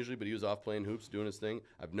season usually, but he was off playing hoops, doing his thing.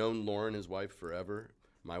 I've known Lauren, his wife, forever.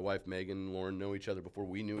 My wife, Megan, and Lauren know each other before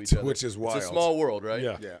we knew each other. Which is wild. It's a small world, right?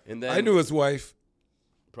 Yeah. Yeah. And then I knew his wife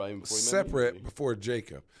probably before he met me, separate maybe. before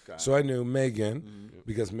Jacob. So I knew Megan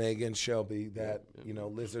because Megan, Shelby, that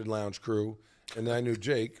Lizard Lounge crew, and then I knew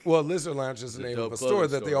Jake. Well, Lizard Lounge is the name dope of a store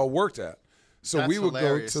clothing that they store. all worked at. So That's we would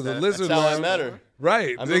hilarious. go to the That's Lizard That's how I Lounge. met her.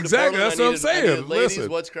 Right, I moved to exactly. Portland, That's what I'm I saying. needed, ladies,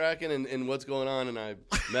 Listen, what's cracking and what's going on? And I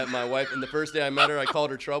met my wife. And the first day I met her, I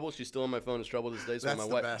called her Trouble. She's still on my phone as Trouble to this day. So That's my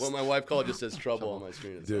the wife, best. when my wife called, it just says Trouble on my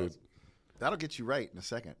screen. It's dude. awesome. That'll get you right in a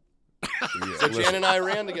second. So Chan and I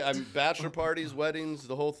ran together. Bachelor parties, weddings,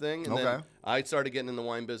 the whole thing. And then Okay. I started getting in the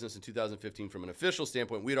wine business in 2015 from an official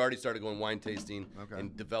standpoint. We'd already started going wine tasting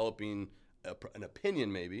and developing an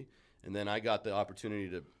opinion maybe. And then I got the opportunity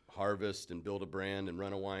to harvest and build a brand and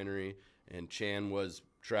run a winery. And Chan was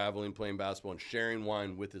traveling, playing basketball, and sharing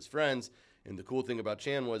wine with his friends. And the cool thing about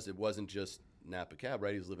Chan was it wasn't just Napa Cab,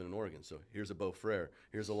 right? He was living in Oregon. So here's a Beaufrere.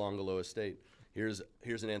 Here's a Longolo Estate. Here's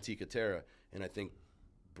an Antica Terra. And I think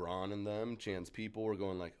Braun and them, Chan's people, were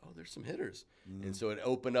going like, oh, there's some hitters. And so it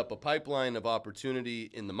opened up a pipeline of opportunity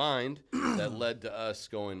in the mind that led to us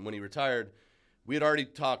going, when he retired, we had already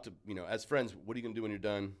talked, as friends, what are you going to do when you're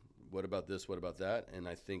done? What about this? What about that? And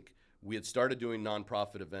I think we had started doing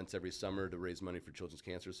nonprofit events every summer to raise money for Children's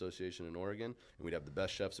Cancer Association in Oregon. And we'd have the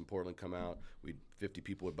best chefs in Portland come out. 50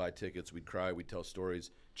 people would buy tickets. We'd cry. We'd tell stories.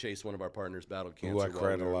 Chase, one of our partners, battled cancer I while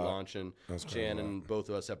cried we a were lot. launching. I was crying Chan a lot. and both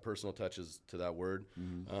of us have personal touches to that word.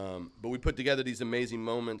 But we put together these amazing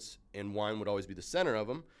moments, and wine would always be the center of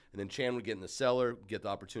them. And then Chan would get in the cellar, get the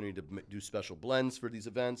opportunity to do special blends for these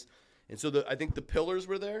events. And so I think the pillars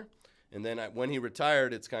were there. And then when he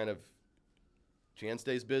retired, it's kind of Chan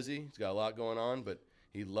stays busy. He's got a lot going on, but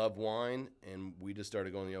he loved wine. And we just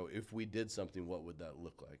started going, if we did something, what would that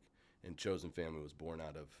look like? And Chosen Family was born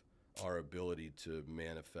out of our ability to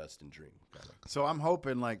manifest and dream. So I'm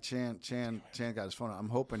hoping like Chan got his phone. I'm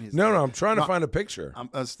hoping his. no, I'm trying to find a picture. I'm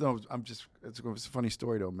just. It's a funny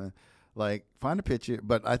story though, man. Like find a picture,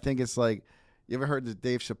 but I think it's like. You ever heard the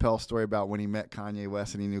Dave Chappelle story about when he met Kanye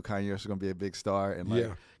West and he knew Kanye West was going to be a big star and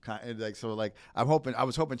like, I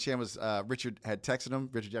was hoping Chan was Richard had texted him,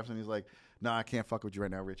 Richard Jefferson. He's like, "No, I can't fuck with you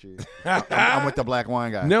right now, Richie. I'm with the black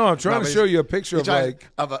wine guy." No, I'm trying to but show he's- you a picture he of tries- like.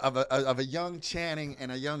 of a young Channing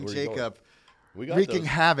and a young Where you going? Jacob We got wreaking those.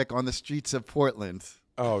 havoc on the streets of Portland.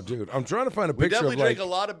 Oh, dude, I'm trying to find a We picture definitely of like. drank a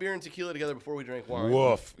lot of beer and tequila together before we drank wine.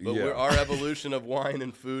 Woof, But yeah. our evolution of wine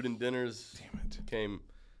and food and dinners came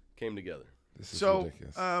together. This is So,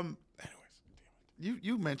 ridiculous.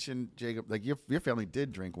 you mentioned Jacob, like your family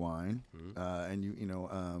did drink wine,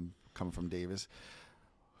 and coming from Davis,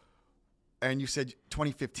 and you said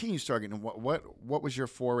 2015 you started getting. What was your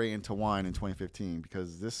foray into wine in 2015?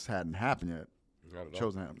 Because this hadn't happened yet. Not at all.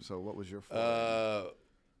 Chosen happened. So what was your foray?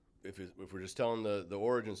 If we're just telling the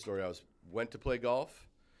origin story, went to play golf.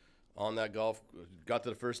 On that golf, got to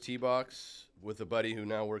the first tee box with a buddy who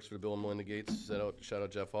now works for the Bill and Melinda Gates. Shout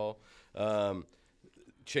out Jeff Hall.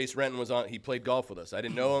 Chase Renton was on. He played golf with us. I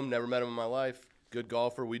didn't know him, never met him in my life. Good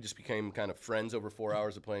golfer. We just became kind of friends over 4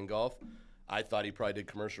 hours of playing golf. I thought he probably did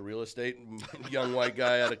commercial real estate. Young white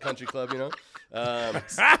guy at a country club,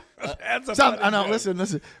 That's a So, funny I know. joke.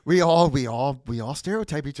 Listen. We all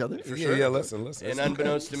stereotype each other. Yeah, listen. And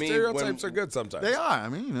unbeknownst to me, stereotypes when- are good sometimes. They are. I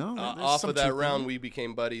mean, there's off some of that truth in round, it. we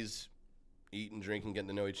became buddies, eating, drinking, getting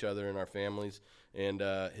to know each other and our families. And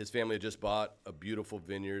his family had just bought a beautiful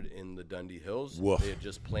vineyard in the Dundee Hills. Woof. They had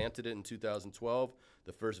just planted it in 2012.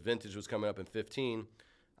 The first vintage was coming up in 15.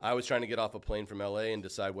 I was trying to get off a plane from LA and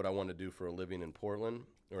decide what I wanted to do for a living in Portland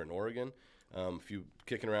or in Oregon. A few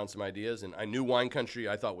kicking around some ideas. And I knew wine country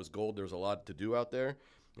I thought was gold. There was a lot to do out there.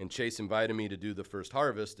 And Chase invited me to do the first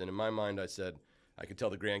harvest. And in my mind, I said, I could tell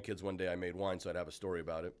the grandkids one day I made wine, so I'd have a story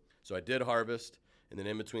about it. So I did harvest. And then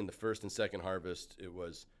in between the first and second harvest, it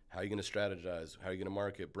was, how are you going to strategize? How are you going to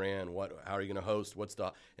market, brand? How are you going to host?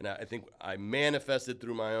 And I think I manifested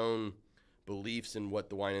through my own beliefs in what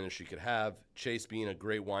the wine industry could have. Chase, being a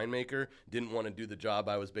great winemaker, didn't want to do the job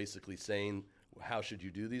I was basically saying, how should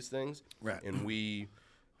you do these things? Right. And we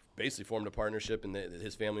basically formed a partnership, and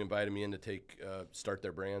his family invited me in to start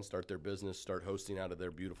their brand, start their business, start hosting out of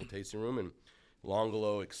their beautiful tasting room. And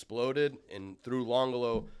L'Angelo exploded. And through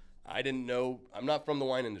L'Angelo, I didn't know, I'm not from the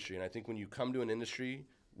wine industry. And I think when you come to an industry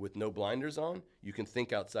with no blinders on, you can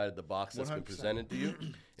think outside of the box that's 100%. Been presented to you.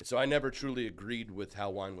 And so I never truly agreed with how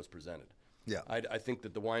wine was presented. Yeah. I think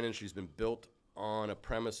that the wine industry has been built on a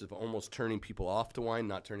premise of almost turning people off to wine,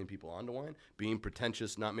 not turning people on to wine, being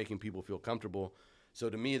pretentious, not making people feel comfortable. So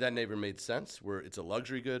to me, that never made sense, where it's a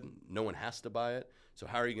luxury good. No one has to buy it. So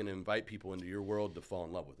how are you going to invite people into your world to fall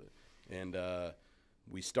in love with it? And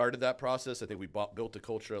we started that process. I think we built a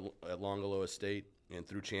culture at L'Angelo Estate, and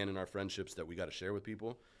through Chan and our friendships that we got to share with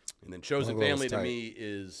people. And then Chosen Family to me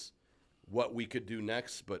is what we could do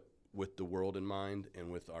next, but with the world in mind and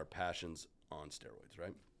with our passions on steroids,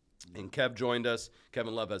 right? And Kev joined us.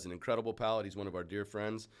 Kevin Love has an incredible palate. He's one of our dear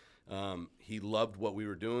friends. He loved what we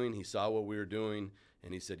were doing. He saw what we were doing,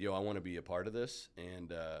 and he said, yo, I want to be a part of this.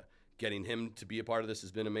 And getting him to be a part of this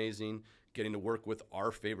has been amazing. Getting to work with our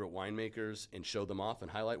favorite winemakers and show them off and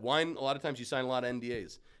highlight. Wine, a lot of times you sign a lot of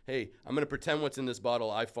NDAs. Hey, I'm going to pretend what's in this bottle.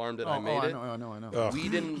 I farmed it. I made it. I know. We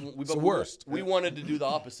didn't. It's the worst. We wanted to do the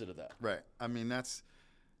opposite of that. Right. I mean, that's.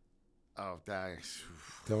 Oh, that.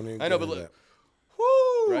 Don't even. I know, get but into look,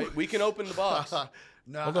 that. right? We can open the box.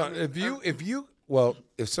 No, Hold on.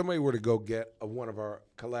 If somebody were to go get one of our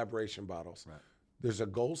collaboration bottles, Right. there's a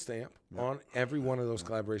gold stamp on every one of those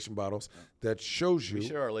collaboration bottles that shows you. We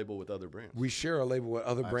share our label with other brands. We share a label with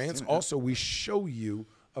other brands. seen it, yeah. Also, we show you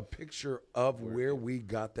a picture of where we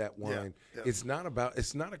got that wine. yeah. It's not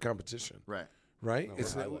a competition. Right. Right? No,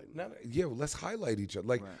 It's we're not, highlighting. let's highlight each other.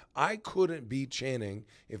 Like, Right. I couldn't be Channing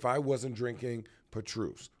if I wasn't drinking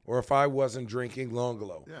Petrus, or if I wasn't drinking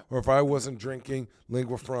L'Angelo, Yeah. or if I wasn't drinking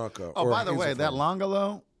Lingua Franca. Oh, or by the way, Hazel that Farm.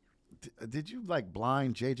 L'Angelo, did you like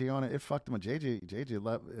blind JJ on it? It fucked him up. JJ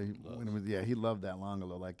loved. He loved that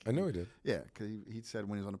L'Angelo. Like I know he did. Yeah, because he said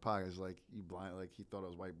when he was on the podcast, like you blind, like he thought it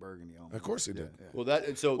was white burgundy. Almost. Of course he did. Yeah. Well, that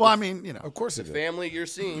and so. Well, I mean, you know, Of course he the did. family you're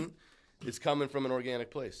seeing is coming from an organic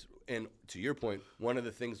place. And to your point, one of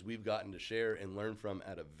the things we've gotten to share and learn from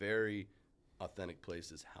at a very authentic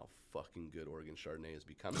place is how fucking good Oregon Chardonnay is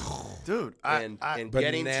becoming. dude, And getting to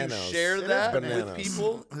Bananas. share It is that bananas. with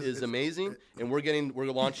people is amazing. And we're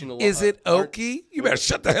launching a lot. Is it oaky? You better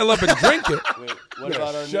shut the hell up and drink it. Wait, what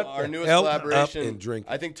about shut our the newest hell up collaboration? and drink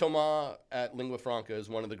it. I think Thomas at Lingua Franca is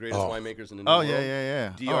one of the greatest Oh. winemakers in the new Oh, world.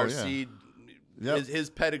 yeah. DRC, Yep. his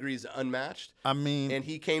pedigree's unmatched. I mean, And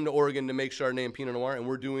he came to Oregon to make Chardonnay and Pinot Noir, and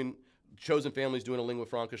we're doing Chosen Family's doing a Lingua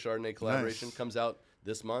Franca Chardonnay collaboration. Nice. Comes out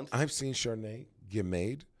this month. I've seen Chardonnay get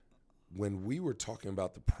made. When we were talking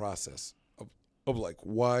about the process of like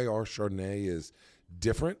why our Chardonnay is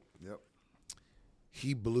different, yep.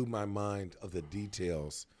 he blew my mind of the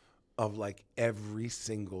details of like every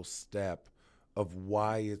single step of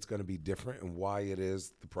why it's going to be different and why it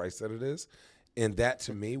is the price that it is. And that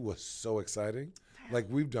to me was so exciting. Like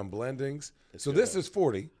we've done blendings. So this is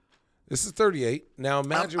 40. This is 38. Now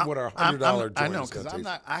imagine what our $100 joint I know is going because to I'm taste.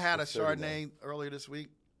 not. I had a It's 39. Chardonnay earlier this week.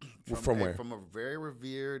 From where? From a very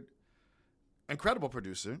revered, incredible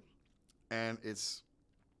producer, and it's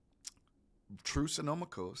true Sonoma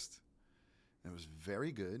Coast. It was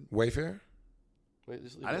very good. Wayfair? Wait,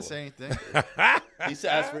 just leave I it didn't say anything. alone.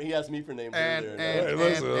 He asked me for names earlier.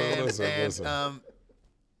 And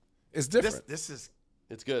It's different. this is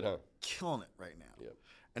It's good, huh? killing it right now. Yep.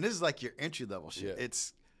 And this is like your entry level shit. Yeah.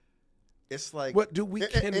 It's like What do we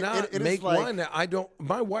it cannot is make like- wine that I don't.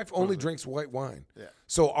 My wife only drinks white wine. Yeah.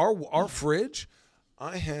 So our fridge,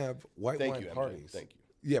 I have white Thank wine you, MJ. parties. Thank you.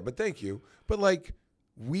 Yeah, but thank you. But like,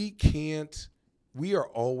 we can't. We are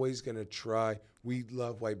always going to try. We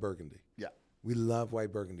love white Burgundy. Yeah. We love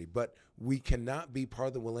white Burgundy, but we cannot be part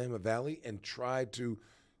of the Willamette Valley and try to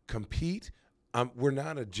compete. We're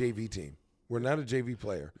not a JV team. We're not a JV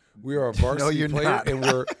player. We are a varsity you're player, not.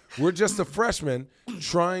 and we're just a freshman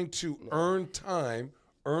trying to earn time,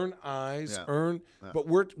 earn eyes, Yeah. But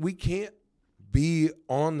we can't be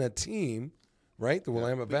on the team, right? The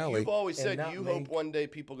Willamette Valley. You've always and said not you hope one day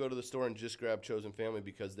people go to the store and just grab Chosen Family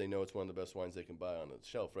because they know it's one of the best wines they can buy on the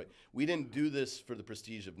shelf, right? We didn't do this for the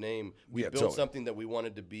prestige of name. We built totally. something that we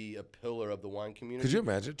wanted to be a pillar of the wine community. Could you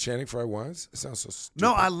imagine Channing Frye wines? It sounds so stupid.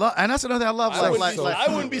 No, I love, and that's another thing I love. I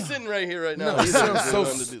wouldn't be sitting right here right now. No, it either sounds if we so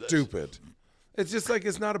wanted to do this. stupid. It's just like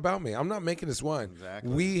it's not about me. I'm not making this wine.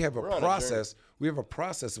 Exactly. We have a We're on a process. We have a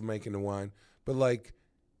process of making the wine, but like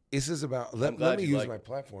this is about. Let me use my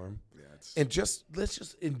platform, and let's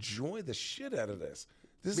just enjoy the shit out of this.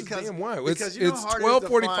 This is damn wine. Because It's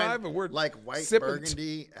 12:45, and we're like white sipping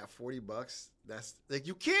Burgundy at $40. That's like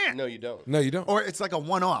you can't. No, you don't. No, you don't. Or it's like a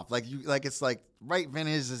one-off. It's like right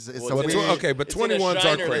vintage is Well, so it's big. in a- okay, but it's in a 21s are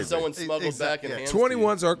shiner that crazy. someone smuggled Exactly, back and yeah. hands to you.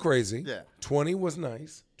 21s are crazy. Yeah. 20 was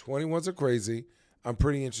nice. 21s are crazy. I'm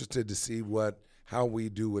pretty interested to see how we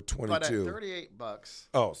do with 22. But at $38,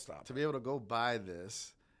 Oh, stop. to be able to go buy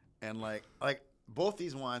this, and like both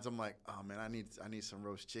these wines, I'm like, oh man, I need some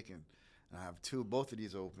roast chicken, and I have both of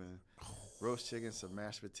these open, roast chicken, some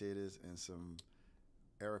mashed potatoes, and some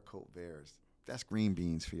Ericote Verts. That's green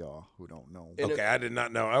beans for y'all who don't know. Okay, I did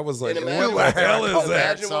not know. I was like, And what imagine- the hell is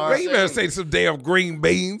that? imagine what Wait, you we're better saying. say some damn green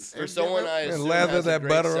beans. For someone I And assume lather has that a great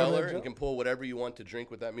butter on cellar that and can pull whatever you want to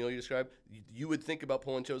drink with that meal you described, you would think about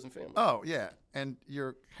pulling Chosen Family. Oh yeah, and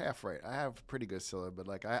you're half right. I have pretty good cellar, but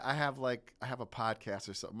like I have a podcast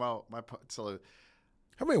or something. Well, my cellar.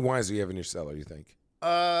 How many wines do you have in your cellar, you think?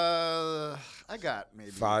 I got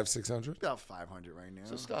maybe 500-600? about 500 right now.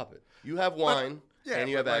 So stop it. You have wine yeah, and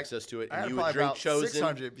you but have like, access to it, I had and you would probably drink about Chosen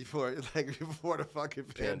 600 before the fucking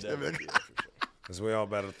pandemic. Yeah, for sure. Because we all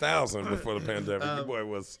about 1,000 before the pandemic. Your boy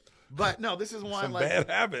was But no, this is wine some like. bad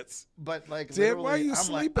habits. But like, Dad, why literally, you I'm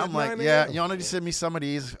sleep like, at I'm like, 9 yeah, a.m.? you only send me some of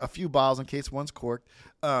these, a few bottles in case one's corked.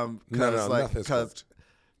 No, nothing's corked.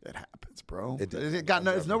 It happens, bro. It It got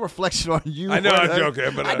no. It's no reflection on you. I know, or I'm that.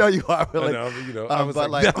 joking, but I know you are. I Like, know, I was but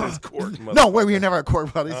like, that was corked. no, wait, we never had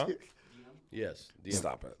corked bottles. Huh? Yes. DM.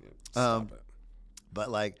 Stop it. Yeah. Stop it. But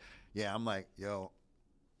like, yeah, I'm like, yo,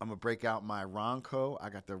 I'm gonna break out my Ronco. I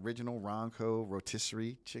got the original Ronco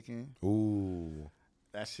rotisserie chicken. Ooh.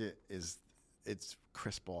 That shit it's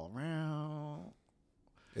crisp all around.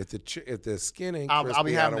 If the skin ain't I'll crispy,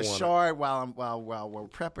 be I having don't a want shard while we're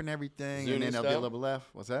prepping everything, Zuni and then there'll be a style? little left.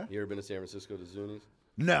 What's that? You ever been to San Francisco to Zuni's?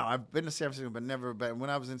 No, I've been to San Francisco, but never. But when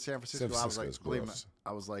I was in San Francisco, I was Francisco like, is believe me, gross.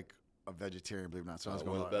 I was like a vegetarian, believe it or not. So I was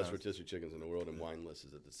One going of the best rotisserie chickens in the world, and Wineless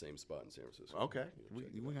is at the same spot in San Francisco. Okay,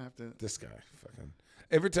 we're gonna have to. This guy, fucking.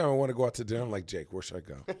 Every time I want to go out to dinner, I'm like, Jake, where should I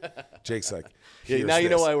go? Jake's like, Yeah, "Here's now you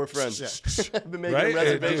know this." why we're friends. I've been making Right?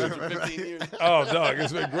 reservations for 15 years. Oh, dog,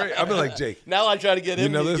 it's been great. I've been like, Jake, Now I try to get you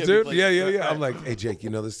him. know to this get me dude? places. Yeah. I'm like, hey, Jake, you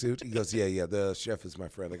know this dude? He goes, yeah. The chef is my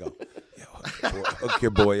friend. I go, yo, hook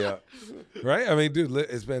your boy up. Right? I mean, dude,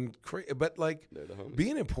 it's been crazy. But like, They're the homies.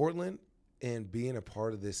 being in Portland and being a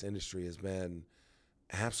part of this industry has been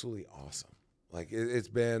absolutely awesome. Like,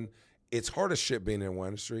 it's hard as shit being in the wine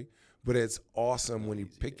industry, but it's awesome when you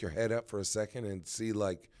pick your head up for a second and see,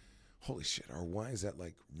 like, holy shit, our wine's at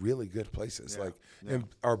like really good places. Yeah, Like, and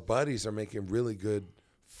our buddies are making really good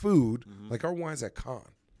food. Like, our wine's at Cannes.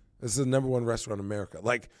 This is the #1 restaurant in America.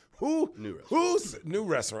 Like, who's new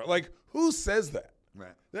restaurant? Like, who says that?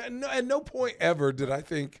 Right. At no point ever did I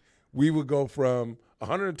think we would go from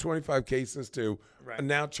 125 cases to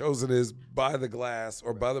now Chosen is by the glass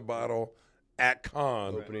or by the bottle at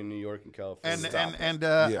Cannes. Opening in New York and California. And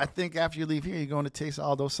Yeah. I think after you leave here, you're going to taste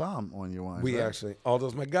Aldo Sam on your wine. We right? actually,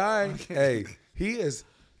 Aldo's my guy. Hey, he is.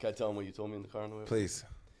 Can I tell him what you told me in the car on the way? Please.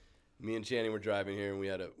 Me and Channing were driving here, and we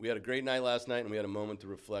had a great night last night, and we had a moment to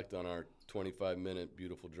reflect on our 25-minute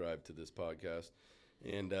beautiful drive to this podcast.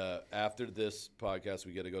 And after this podcast,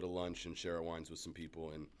 we get to go to lunch and share our wines with some people,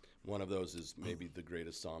 and one of those is maybe the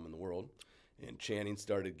greatest Somm in the world. And Channing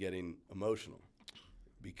started getting emotional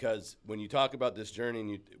because when you talk about this journey,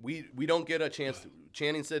 and we don't get a chance to.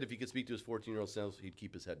 Channing said if he could speak to his 14-year-old self, he'd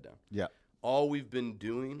keep his head down. Yeah. All we've been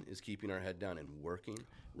doing is keeping our head down and working.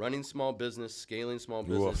 Running small business, scaling small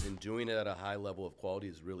business, and doing it at a high level of quality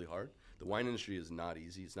is really hard. The wine industry is not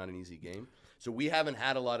easy. It's not an easy game. So we haven't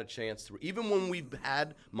had a lot of chance to, even when we've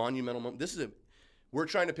had monumental moments, we're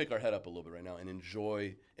trying to pick our head up a little bit right now and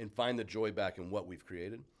enjoy and find the joy back in what we've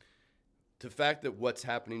created. The fact that what's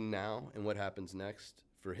happening now and what happens next,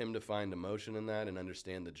 for him to find emotion in that and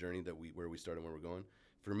understand the journey that where we started and where we're going,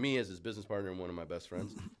 for me as his business partner and one of my best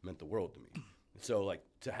friends, meant the world to me. So, like,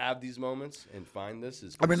 to have these moments and find this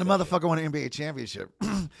is. I mean, the special. motherfucker won an NBA championship,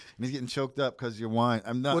 and he's getting choked up because your wine.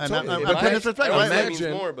 I'm not. Well, and I'm totally. I'm But putting I- disrespect. I don't know if that Like,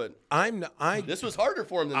 means more, but This this was harder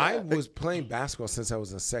for him than I that. was playing basketball since I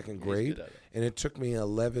was in second grade, good at it. and it took me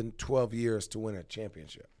 11, 12 years to win a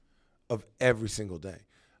championship of every single day.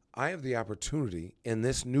 I have the opportunity in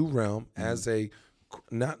this new realm as a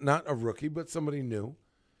not a rookie, but somebody new,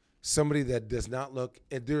 somebody that does not look.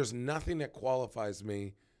 And there's nothing that qualifies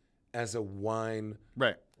me as a wine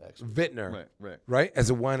vintner, right? As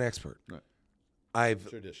a wine expert. Right. I've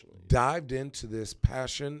Traditionally. dived into this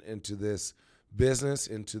passion, into this business,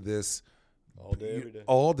 into this All day, every day.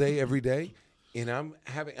 all day, every day, and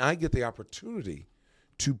I get the opportunity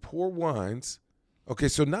to pour wines. Okay,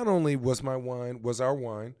 so not only was our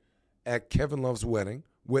wine at Kevin Love's wedding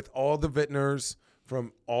with all the vintners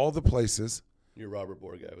from all the places. Your Robert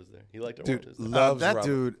Bohr guy was there. He liked our Dude, wines. loves that Robert.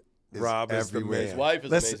 dude is Rob is the everywhere. man. His wife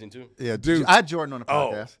is Listen, amazing too. Yeah, dude. I had Jordan on the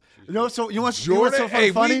podcast. You know, so you want Jordan, so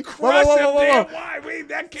hey, funny? we crushed Whoa, that whoa, whoa, damn whoa. wine.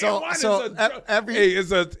 That can So- wine so is a every-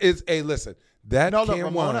 hey, hey, listen, that No, can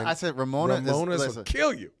Ramona. wine. I said Ramona's will listen.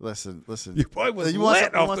 kill you. Listen. Your boy was you want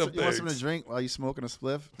lit some, off you them want something to things. drink while you smoking a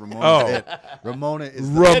spliff? Oh. Ramona is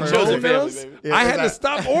And Ramona's. Joseph family, baby. Yeah, I had to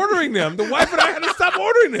exactly. stop ordering them. The wife and I had to stop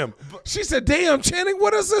ordering them. She said, "Damn, Channing,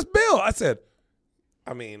 what is this bill?" I said,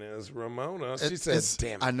 "I mean, it's Ramona." She said, it's-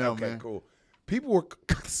 "Damn it, I know, okay, man. cool." People were,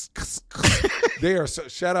 they are so.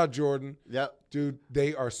 Shout out Jordan, Yep. dude.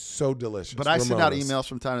 They are so delicious. But I send out Ramona's. emails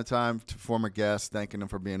from time to time to former guests, thanking them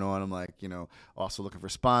for being on. I'm like, also looking for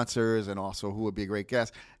sponsors and also who would be a great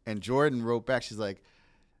guest. And Jordan wrote back. She's like,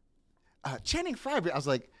 Channing Frye. I was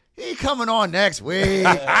like, he coming on next week.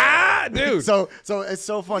 Ah, dude. So it's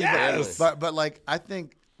so funny. Yes. But like, I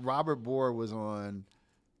think Robert Bohr was on.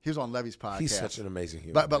 He was on Levy's podcast. He's such an amazing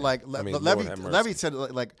human. But being. like, I mean, but Lord have mercy. Levy said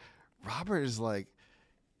like Robert is like,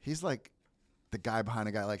 he's like the guy behind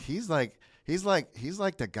the guy. Like he's like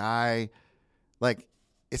the guy. Like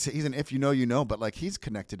he's an if you know you know, but like he's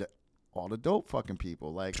connected to all the dope fucking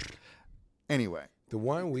people. Like anyway. The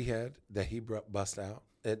wine we had that he bust out,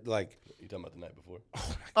 it like You talking about the night before?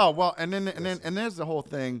 Oh well, and then there's the whole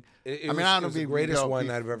thing. It I mean, was- I it don't was know the if greatest wine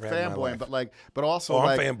I've ever had in my life. but also I'm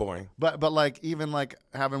like fanboying. But like even like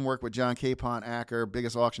having worked with John Capon, Acker,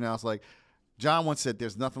 biggest auction house, like John once said,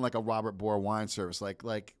 "There's nothing like a Robert Bohr wine service."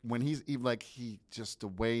 Like when he's even like he just the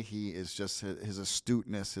way he is, just his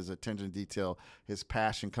astuteness, his attention to detail, his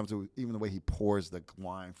passion comes to even the way he pours the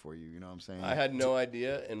wine for you. You know what I'm saying? I had no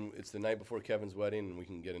idea, and it's the night before Kevin's wedding, and we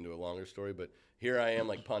can get into a longer story. But here I am,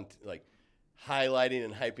 like highlighting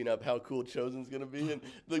and hyping up how cool Chosen's gonna be, and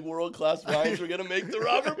the world class wines we're gonna make the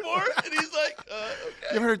Robert Bohr, and he's like, You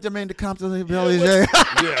 "Okay, ever heard Domaine de Comte de Yeah, Belize?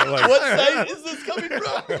 Yeah, like what site is this coming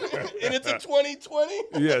from?" And it's a 2020.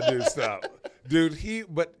 yeah, dude, stop, dude.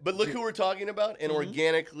 But But look who we're talking about, and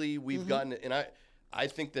organically we've gotten it. And I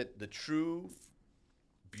think that the true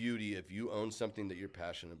beauty, if you own something that you're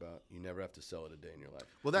passionate about, you never have to sell it a day in your life.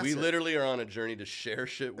 Well, that's we it. literally are on a journey to share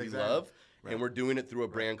shit we Exactly. love, and we're doing it through a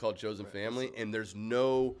brand called Chosen Family. And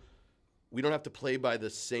we don't have to play by the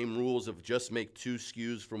same rules of just make 2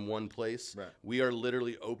 SKUs from one place. Right. We are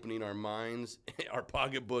literally opening our minds, our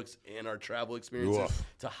pocketbooks, and our travel experiences Oof.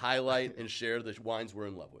 to highlight and share the wines we're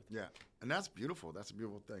in love with. Yeah, and that's beautiful. That's a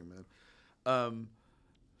beautiful thing, man.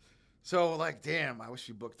 So like, damn, I wish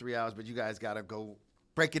you booked 3 hours, but you guys gotta go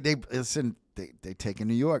break it. They take in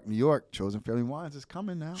New York. Chosen Family Wines is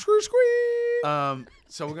coming now. screw squeak.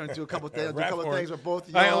 So we're gonna do a couple things. Rap horn. Things with both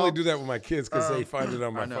of y'all. I only do that with my kids because they find it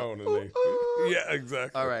on my I know. phone and they. Yeah,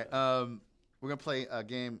 exactly. All right. We're gonna play a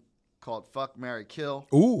game called Fuck, Marry, Kill.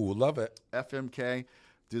 Ooh, love it. FMK.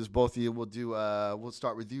 Do this both of you. We'll do. We'll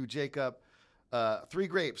start with you, Jacob. 3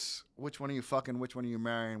 grapes. Which one are you fucking? Which one are you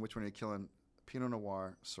marrying? Which one are you killing? Pinot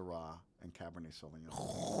Noir, Syrah, and Cabernet Sauvignon.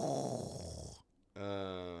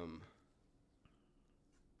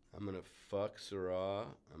 I'm gonna fuck Syrah.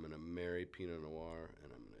 I'm gonna marry Pinot Noir,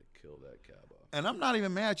 and I'm gonna kill that cab off. And I'm not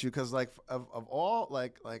even mad at you because like of all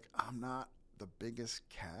like I'm not the biggest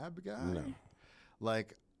cab guy. No.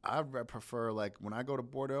 Like I prefer like when I go to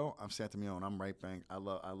Bordeaux, I'm Saint-Emilion. I'm right bank. I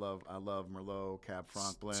love Merlot, Cab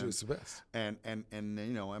Franc blend. It's the best. And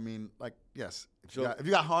I mean, like, yes. If So- you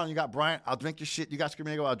got Harlan, you got Bryant, I'll drink your shit. You got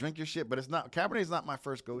Screaming Eagle, I'll drink your shit. But it's not Cabernet is not my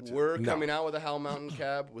first go-to. We're No. coming out with a Howell Mountain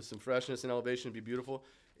cab with some freshness and elevation. It'd be beautiful.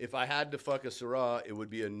 If I had to fuck a Syrah, it would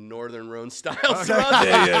be a Northern Rhone style Syrah.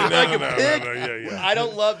 Yeah, Like a no, pig. yeah. I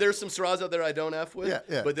don't love. There's some Syrahs out there I don't f with.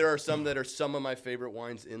 Yeah. But there are some that are some of my favorite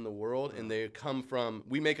wines in the world, and they come from.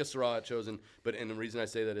 We make a Syrah at Chosen, and the reason I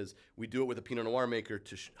say that is we do it with a Pinot Noir maker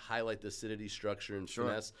to highlight the acidity, structure, and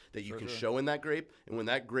finesse that you can show in that grape. And when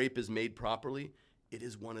that grape is made properly, it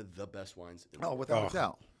is one of the best wines in the world. Without a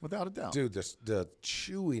doubt. Without a doubt. Dude, the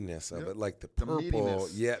chewiness of it, like the The purple,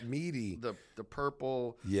 meatiness. meaty. The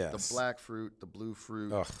purple, Yes. the black fruit, the blue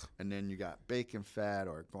fruit, Ugh. and then you got bacon fat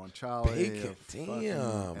or guanciale. Bacon, or fucking-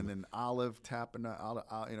 damn. And then olive tapping,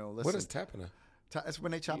 listen. What is Tapana? It's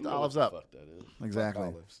when they chop You the know olives what up. the fuck that is. Exactly.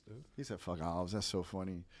 Olives, dude. He said, "Fuck olives." That's so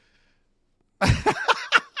funny.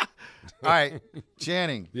 All right,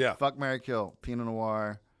 Channing. Yeah. Fuck, marry, kill. Pinot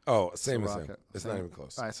Noir. Oh, same as Syrah. him. It's Same. not even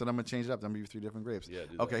close. All right, so I'm gonna change it up. I'm gonna give you 3 different grapes. Yeah,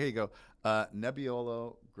 do Okay, that. here you go.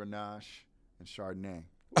 Nebbiolo, Grenache, and Chardonnay.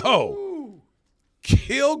 Oh,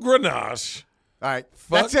 kill Grenache. All right,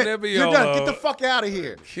 Fuck that's it. You're done. Get the Nebbiolo. fuck out of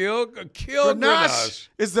here. Kill Grenache Grenache.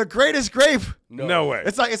 is the greatest grape. No way.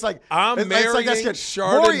 It's like I'm it's marrying like that's good.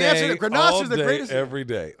 Chardonnay Maury answered it. Grenache all is the day, greatest. every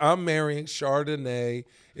day. I'm marrying Chardonnay.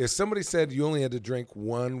 If somebody said you only had to drink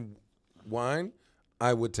one wine,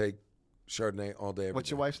 I would take Chardonnay all day. What's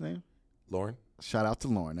your wife's name? Lauren? Shout out to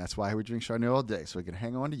Lauren. That's why we drink Chardonnay all day, so we can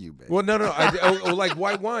hang on to you, baby. Well, no. Like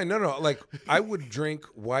white wine. No. Like I would drink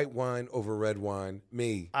white wine over red wine.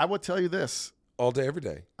 Me I will tell you this. all day, every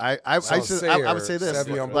day. I would say this.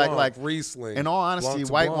 Sauvignon Like, Blanc, Riesling. in all honesty, Blanc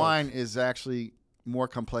de white Blanc. wine is actually more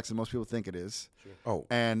complex than most people think it is. Oh,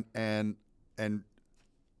 And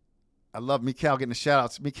I love Mikhail getting the shout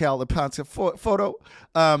outs. Mikhail Leponte photo.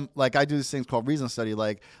 Like I do this thing called reason study.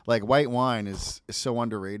 Like white wine is so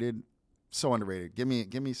underrated. So underrated. Give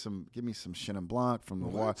me some Chenin Blanc from the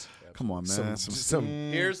water. Come on, man. Some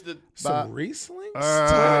Here's the some Riesling.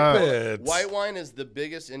 Stop it. white wine is the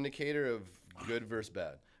biggest indicator of good versus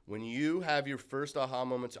bad. When you have your first aha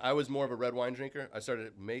moments, I was more of a red wine drinker. I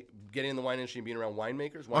started getting in the wine industry and being around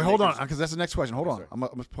winemakers. Wait, hold on, because that's the next question. Hold on. I'm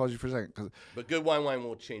gonna pause you for a second. 'Cause, But good wine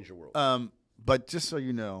will change your world. but just so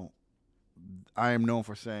you know, I am known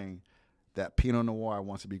for saying that Pinot Noir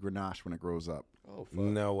wants to be Grenache when it grows up. Oh, fuck.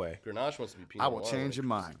 No way. Grenache wants to be Pinot I will Noir, change your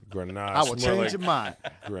right? mind. Grenache. I will more change like your mind.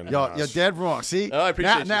 Grenache. You're dead wrong. See? Oh, I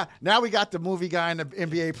appreciate you. Now we got the movie guy and the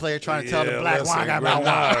NBA player trying to tell the Yeah, black listen, wine guy about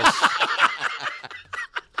wine.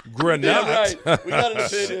 Grenache. Yeah, right. We got an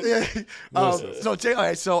opinion. So Jay, all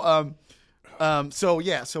right, so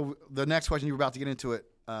the next question, you were about to get into it.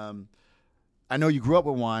 I know you grew up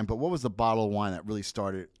with wine, but what was the bottle of wine that really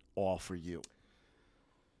started all for you?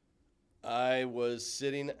 I was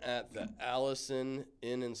sitting at the Allison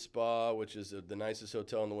Inn and Spa, which is the nicest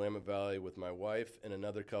hotel in the Willamette Valley, with my wife and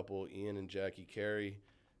another couple, Ian and Jackie Carey.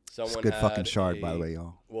 Someone It's a good had fucking shard, by the way,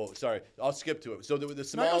 y'all. Well, sorry, I'll skip to it. So the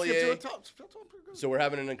sommelier. So we're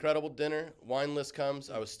having an incredible dinner. Wine list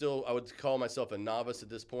comes. I would call myself a novice at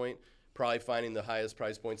this point. Probably finding the highest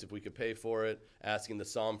price points if we could pay for it. Asking the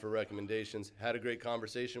somm for recommendations. Had a great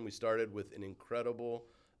conversation. We started with an incredible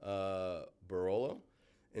Barolo.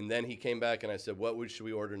 And then he came back and I said, should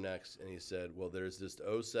we order next? And he said, well, there's this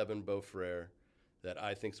 07 Beaufrere that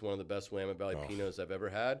I think is one of the best Willamette Valley Pinots I've ever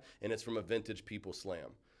had. And it's from a vintage People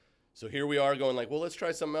Slam. So here we are going like, well, let's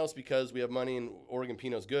try something else because we have money and Oregon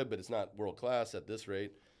Pinot's good, but it's not world class at this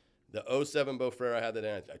rate. The 07 Beaufrere, I had that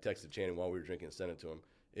in. I texted Channing while we were drinking and sent it to him.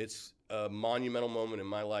 It's a monumental moment in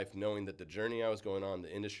my life knowing that the journey I was going on,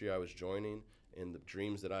 the industry I was joining, and the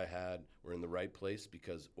dreams that I had were in the right place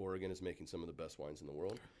because Oregon is making some of the best wines in the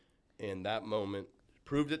world. And that moment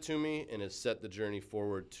proved it to me and has set the journey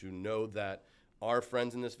forward to know that our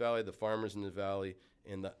friends in this valley, the farmers in the valley,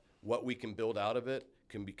 and what we can build out of it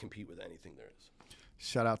can compete with anything there is.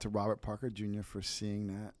 Shout out to Robert Parker Jr. for seeing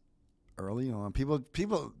that early on. People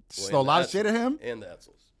throw a lot of shit at him. And the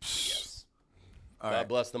Etzels. Yes. All God right.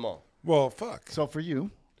 bless them all. Well, fuck. So for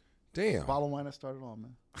you, Damn. bottle of wine that started all,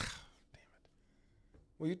 man.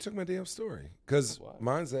 Well, you took my damn story because Why?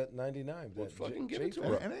 mine's at 99. Well, That fucking give Chase it to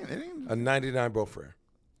brought- him. It ain't. A 99 Beaufrere.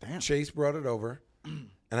 Damn. Chase brought it over, and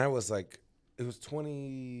I was like, it was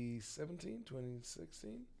 2017,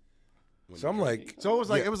 2016. So I'm like, So it was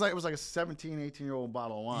like Yeah. it was like a 17, 18-year-old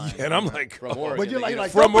bottle of wine. and I'm like, From Oregon. But you're they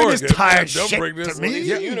like, get it don't bring this Oregon. tired Don't shit bring this to me. These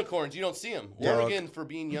Yeah. are unicorns. You don't see them. Yeah. Oregon, for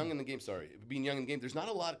being young in the game, being young in the game, there's not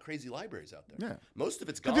a lot of crazy libraries out there. Yeah. Most of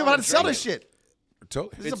it's Because gone. people about to and sell this drinking. shit.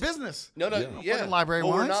 totally. This is a business. No, Yeah. Fucking library but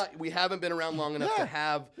wines. we haven't been around long enough Yeah. to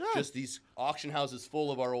have Yeah. just these auction houses full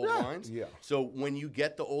of our old Yeah. wines. Yeah. So when you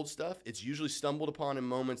get the old stuff, it's usually stumbled upon in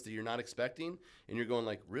moments that you're not expecting, and you're going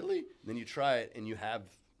like, really? And then you try it, and you have.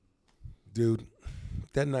 Dude,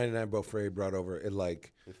 that 99 Beaufrere brought over, it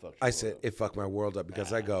like, It fucked your I world said, up. it fucked my world up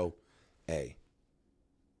because I go, hey,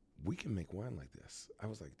 we can make wine like this. I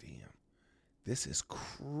was like, damn, this is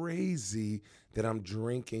crazy that I'm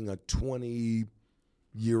drinking a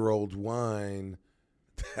 20-year-old wine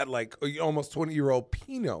that like almost 20-year-old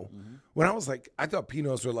Pinot. When I was like, I thought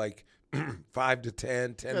Pinots were like 5 to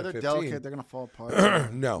 10, 10 Yeah, to they're 15. delicate. They're gonna fall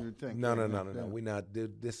apart. No, You'd think. no. Yeah. We not.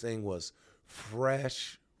 This thing was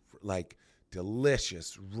fresh, like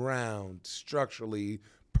delicious, round, structurally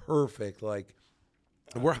perfect. Like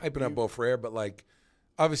we're hyping up Beaufrere, but like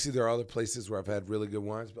obviously there are other places where I've had really good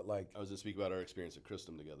wines. But like, I was going to speak about our experience at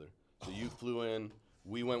Christum together. So you flew in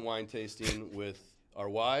we went wine tasting with our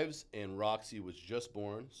wives, and Roxy was just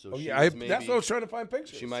born. So Oh she yeah, was that's what I was trying to find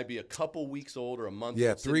pictures. She might be a couple weeks old or a month Yeah,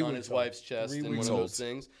 old, 3 sitting on weeks his old. wife's chest 3 and one weeks of old. those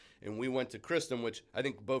things. And we went to Christum, which I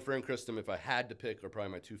think Beaufort and Christum, if I had to pick, are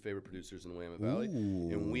probably my 2 favorite producers in the Willamette Valley.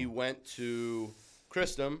 And we went to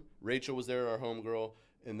Christum. Rachel was there, our homegirl.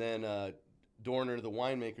 And then Dorner, the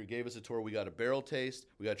winemaker, gave us a tour. We got a barrel taste.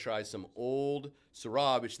 We got to try some old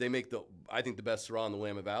Syrah, which they make I think the best Syrah in the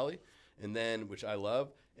Willamette Valley, and then which I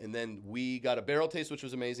love. And then we got a barrel taste, which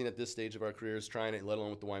was amazing at this stage of our careers, trying it, let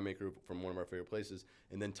alone with the winemaker from one of our favorite places.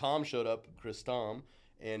 And then Tom showed up, Chris Tom,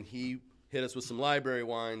 and he hit us with some library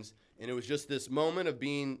wines. And it was just this moment of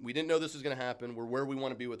we didn't know this was going to happen. We're where we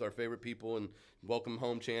want to be with our favorite people, and welcome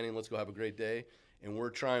home, Channing. Let's go have a great day. And we're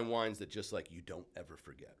trying wines that just like you don't ever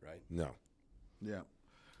forget, right? No. Yeah.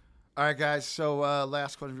 All right, guys. So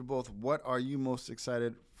last question for both. What are you most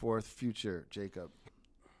excited for the future, Jacob?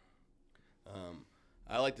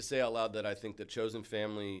 I like to say out loud that I think that Chosen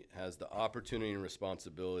Family has the opportunity and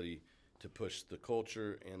responsibility to push the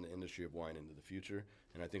culture and the industry of wine into the future.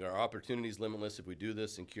 And I think our opportunity is limitless if we do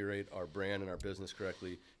this and curate our brand and our business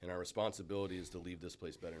correctly. And our responsibility is to leave this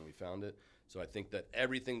place better than we found it. So I think that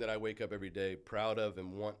everything that I wake up every day proud of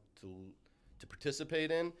and want to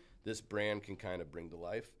participate in, this brand can kind of bring to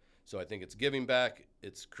life. So I think it's giving back,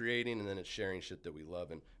 it's creating, and then it's sharing shit that we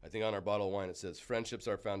love. And I think on our bottle of wine it says, friendship's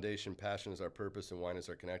our foundation, passion is our purpose, and wine is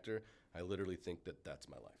our connector. I literally think that that's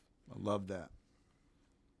my life. I love that.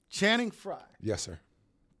 Channing Frye, Yes, sir.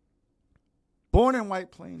 born in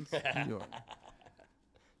White Plains, New York.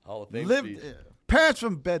 Hall of Fame Lived speech. parents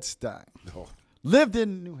from Bed-Stuy. Oh, Lived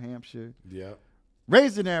in New Hampshire. yeah.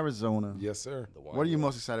 Raised in Arizona. Yes, sir. The wine What are you world.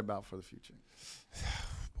 most excited about for the future?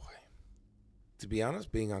 To be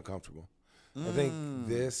honest, being uncomfortable. I think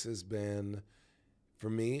this has been, for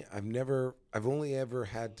me, I've only ever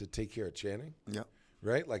had to take care of Channing, Yep.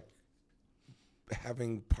 right? Like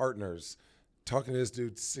having partners, talking to this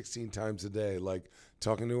dude 16 times a day, like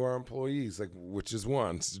talking to our employees, like which is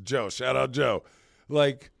one, Joe, shout out Joe.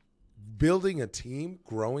 Like building a team,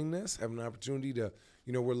 growing this, having an opportunity to,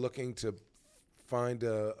 we're looking to find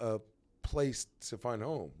a place to find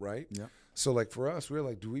home, right? Yeah. So like for us, we're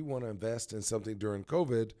like, do we want to invest in something during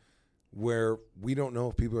COVID where we don't know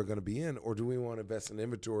if people are going to be in, or do we want to invest in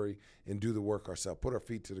inventory and do the work ourselves, put our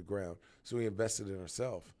feet to the ground? So we invested in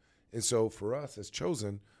ourselves. And so for us as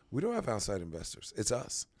Chosen, we don't have outside investors. It's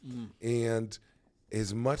us. And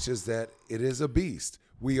as much as that it is a beast,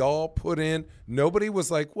 we all put in, nobody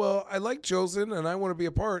was like, well, I like Chosen and I want to be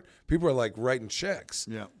a part. People are like writing checks.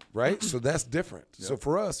 Yeah. Right? So that's different. So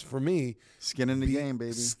for us, for me, Skin in the game,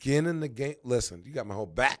 baby. skin in the game. Listen, you got my whole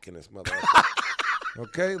back in this motherfucker.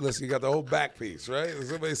 Okay? Listen, you got the whole back piece, right?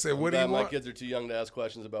 Somebody say, what do you My want? kids are too young to ask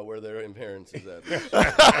questions about where their parents is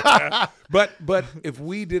at. But if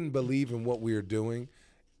we didn't believe in what we were doing,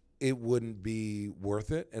 it wouldn't be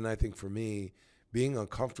worth it. And I think for me, being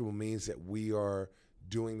uncomfortable means that we are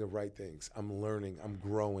doing the right things. I'm learning. I'm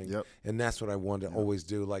growing. Yep. And that's what I wanted to always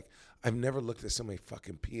do. Like, I've never looked at so many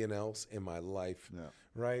fucking P&Ls in my life,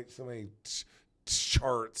 right? So many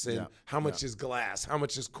charts and how much is glass, how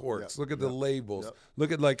much is corks. Look at the labels.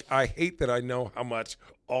 Look at, I hate that I know how much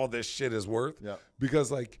all this shit is worth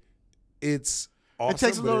because, it's awesome. It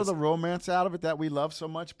takes a but little of it's- the romance out of it that we love so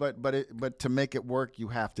much, but to make it work, you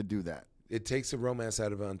have to do that. It takes the romance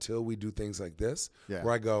out of it until we do things like this, Yeah.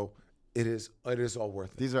 where I go, it is all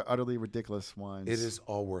worth it. These are utterly ridiculous wines. It is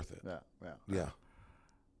all worth it. Yeah.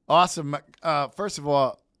 Awesome. First of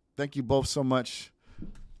all, thank you both so much.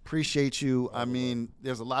 Appreciate you. I mean,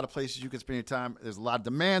 there's a lot of places you can spend your time. There's a lot of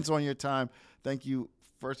demands on your time. Thank you.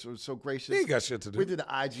 First, it was so gracious. You ain't got shit to do. We did the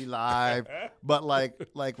IG live, but like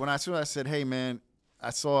when I said, hey man, I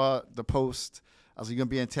saw the post. I was like, you gonna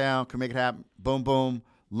be in town? Can make it happen? Boom, boom.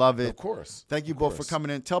 Love it. Of course. Thank you both for coming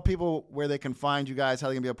in. Tell people where they can find you guys, how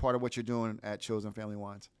they can be a part of what you're doing at Chosen Family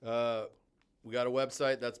Wines. We got a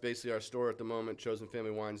website. That's basically our store at the moment,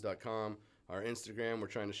 chosenfamilywines.com. Our Instagram, we're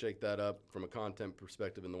trying to shake that up from a content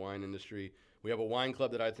perspective in the wine industry. We have a wine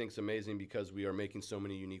club that I think is amazing because we are making so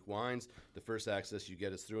many unique wines. The first access you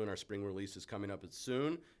get is through, and our spring release is coming up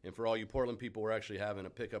soon. And for all you Portland people, we're actually having a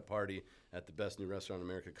pickup party at the Best New Restaurant in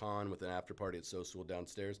America Con with an after party at So Soul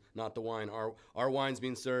downstairs. Not the wine. Our wine's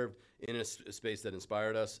being served in a space that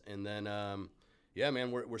inspired us. And then,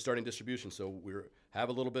 we're starting distribution. So we have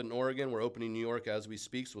a little bit in Oregon. We're opening New York as we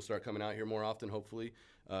speak, so we'll start coming out here more often, hopefully.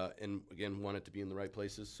 And again, want it to be in the right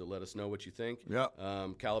places, so let us know what you think. Yeah.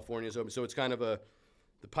 California's open, so it's kind of the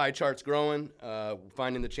pie chart's growing.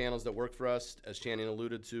 Finding the channels that work for us, as Channing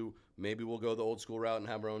alluded to. Maybe we'll go the old school route and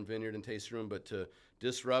have our own vineyard and tasting room, but to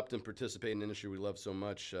disrupt and participate in an industry we love so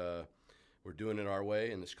much, we're doing it our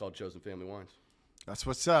way, and it's called Chosen Family Wines. That's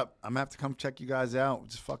what's up. I'm gonna have to come check you guys out.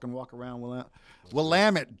 Just fucking walk around.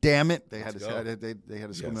 Willamette, damn it. They had to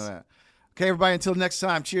swim to that. Okay, everybody, until next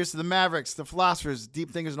time, cheers to the Mavericks, the philosophers,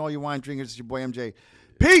 deep thinkers, and all you wine drinkers. It's your boy MJ.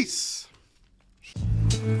 Peace.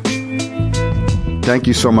 Thank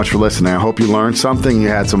you so much for listening. I hope you learned something. You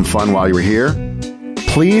had some fun while you were here.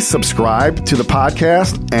 Please subscribe to the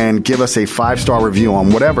podcast and give us a 5-star review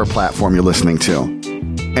on whatever platform you're listening to.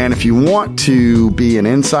 And if you want to be an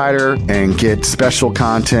insider and get special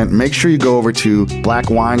content, make sure you go over to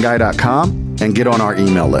blackwineguy.com and get on our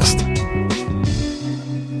email list.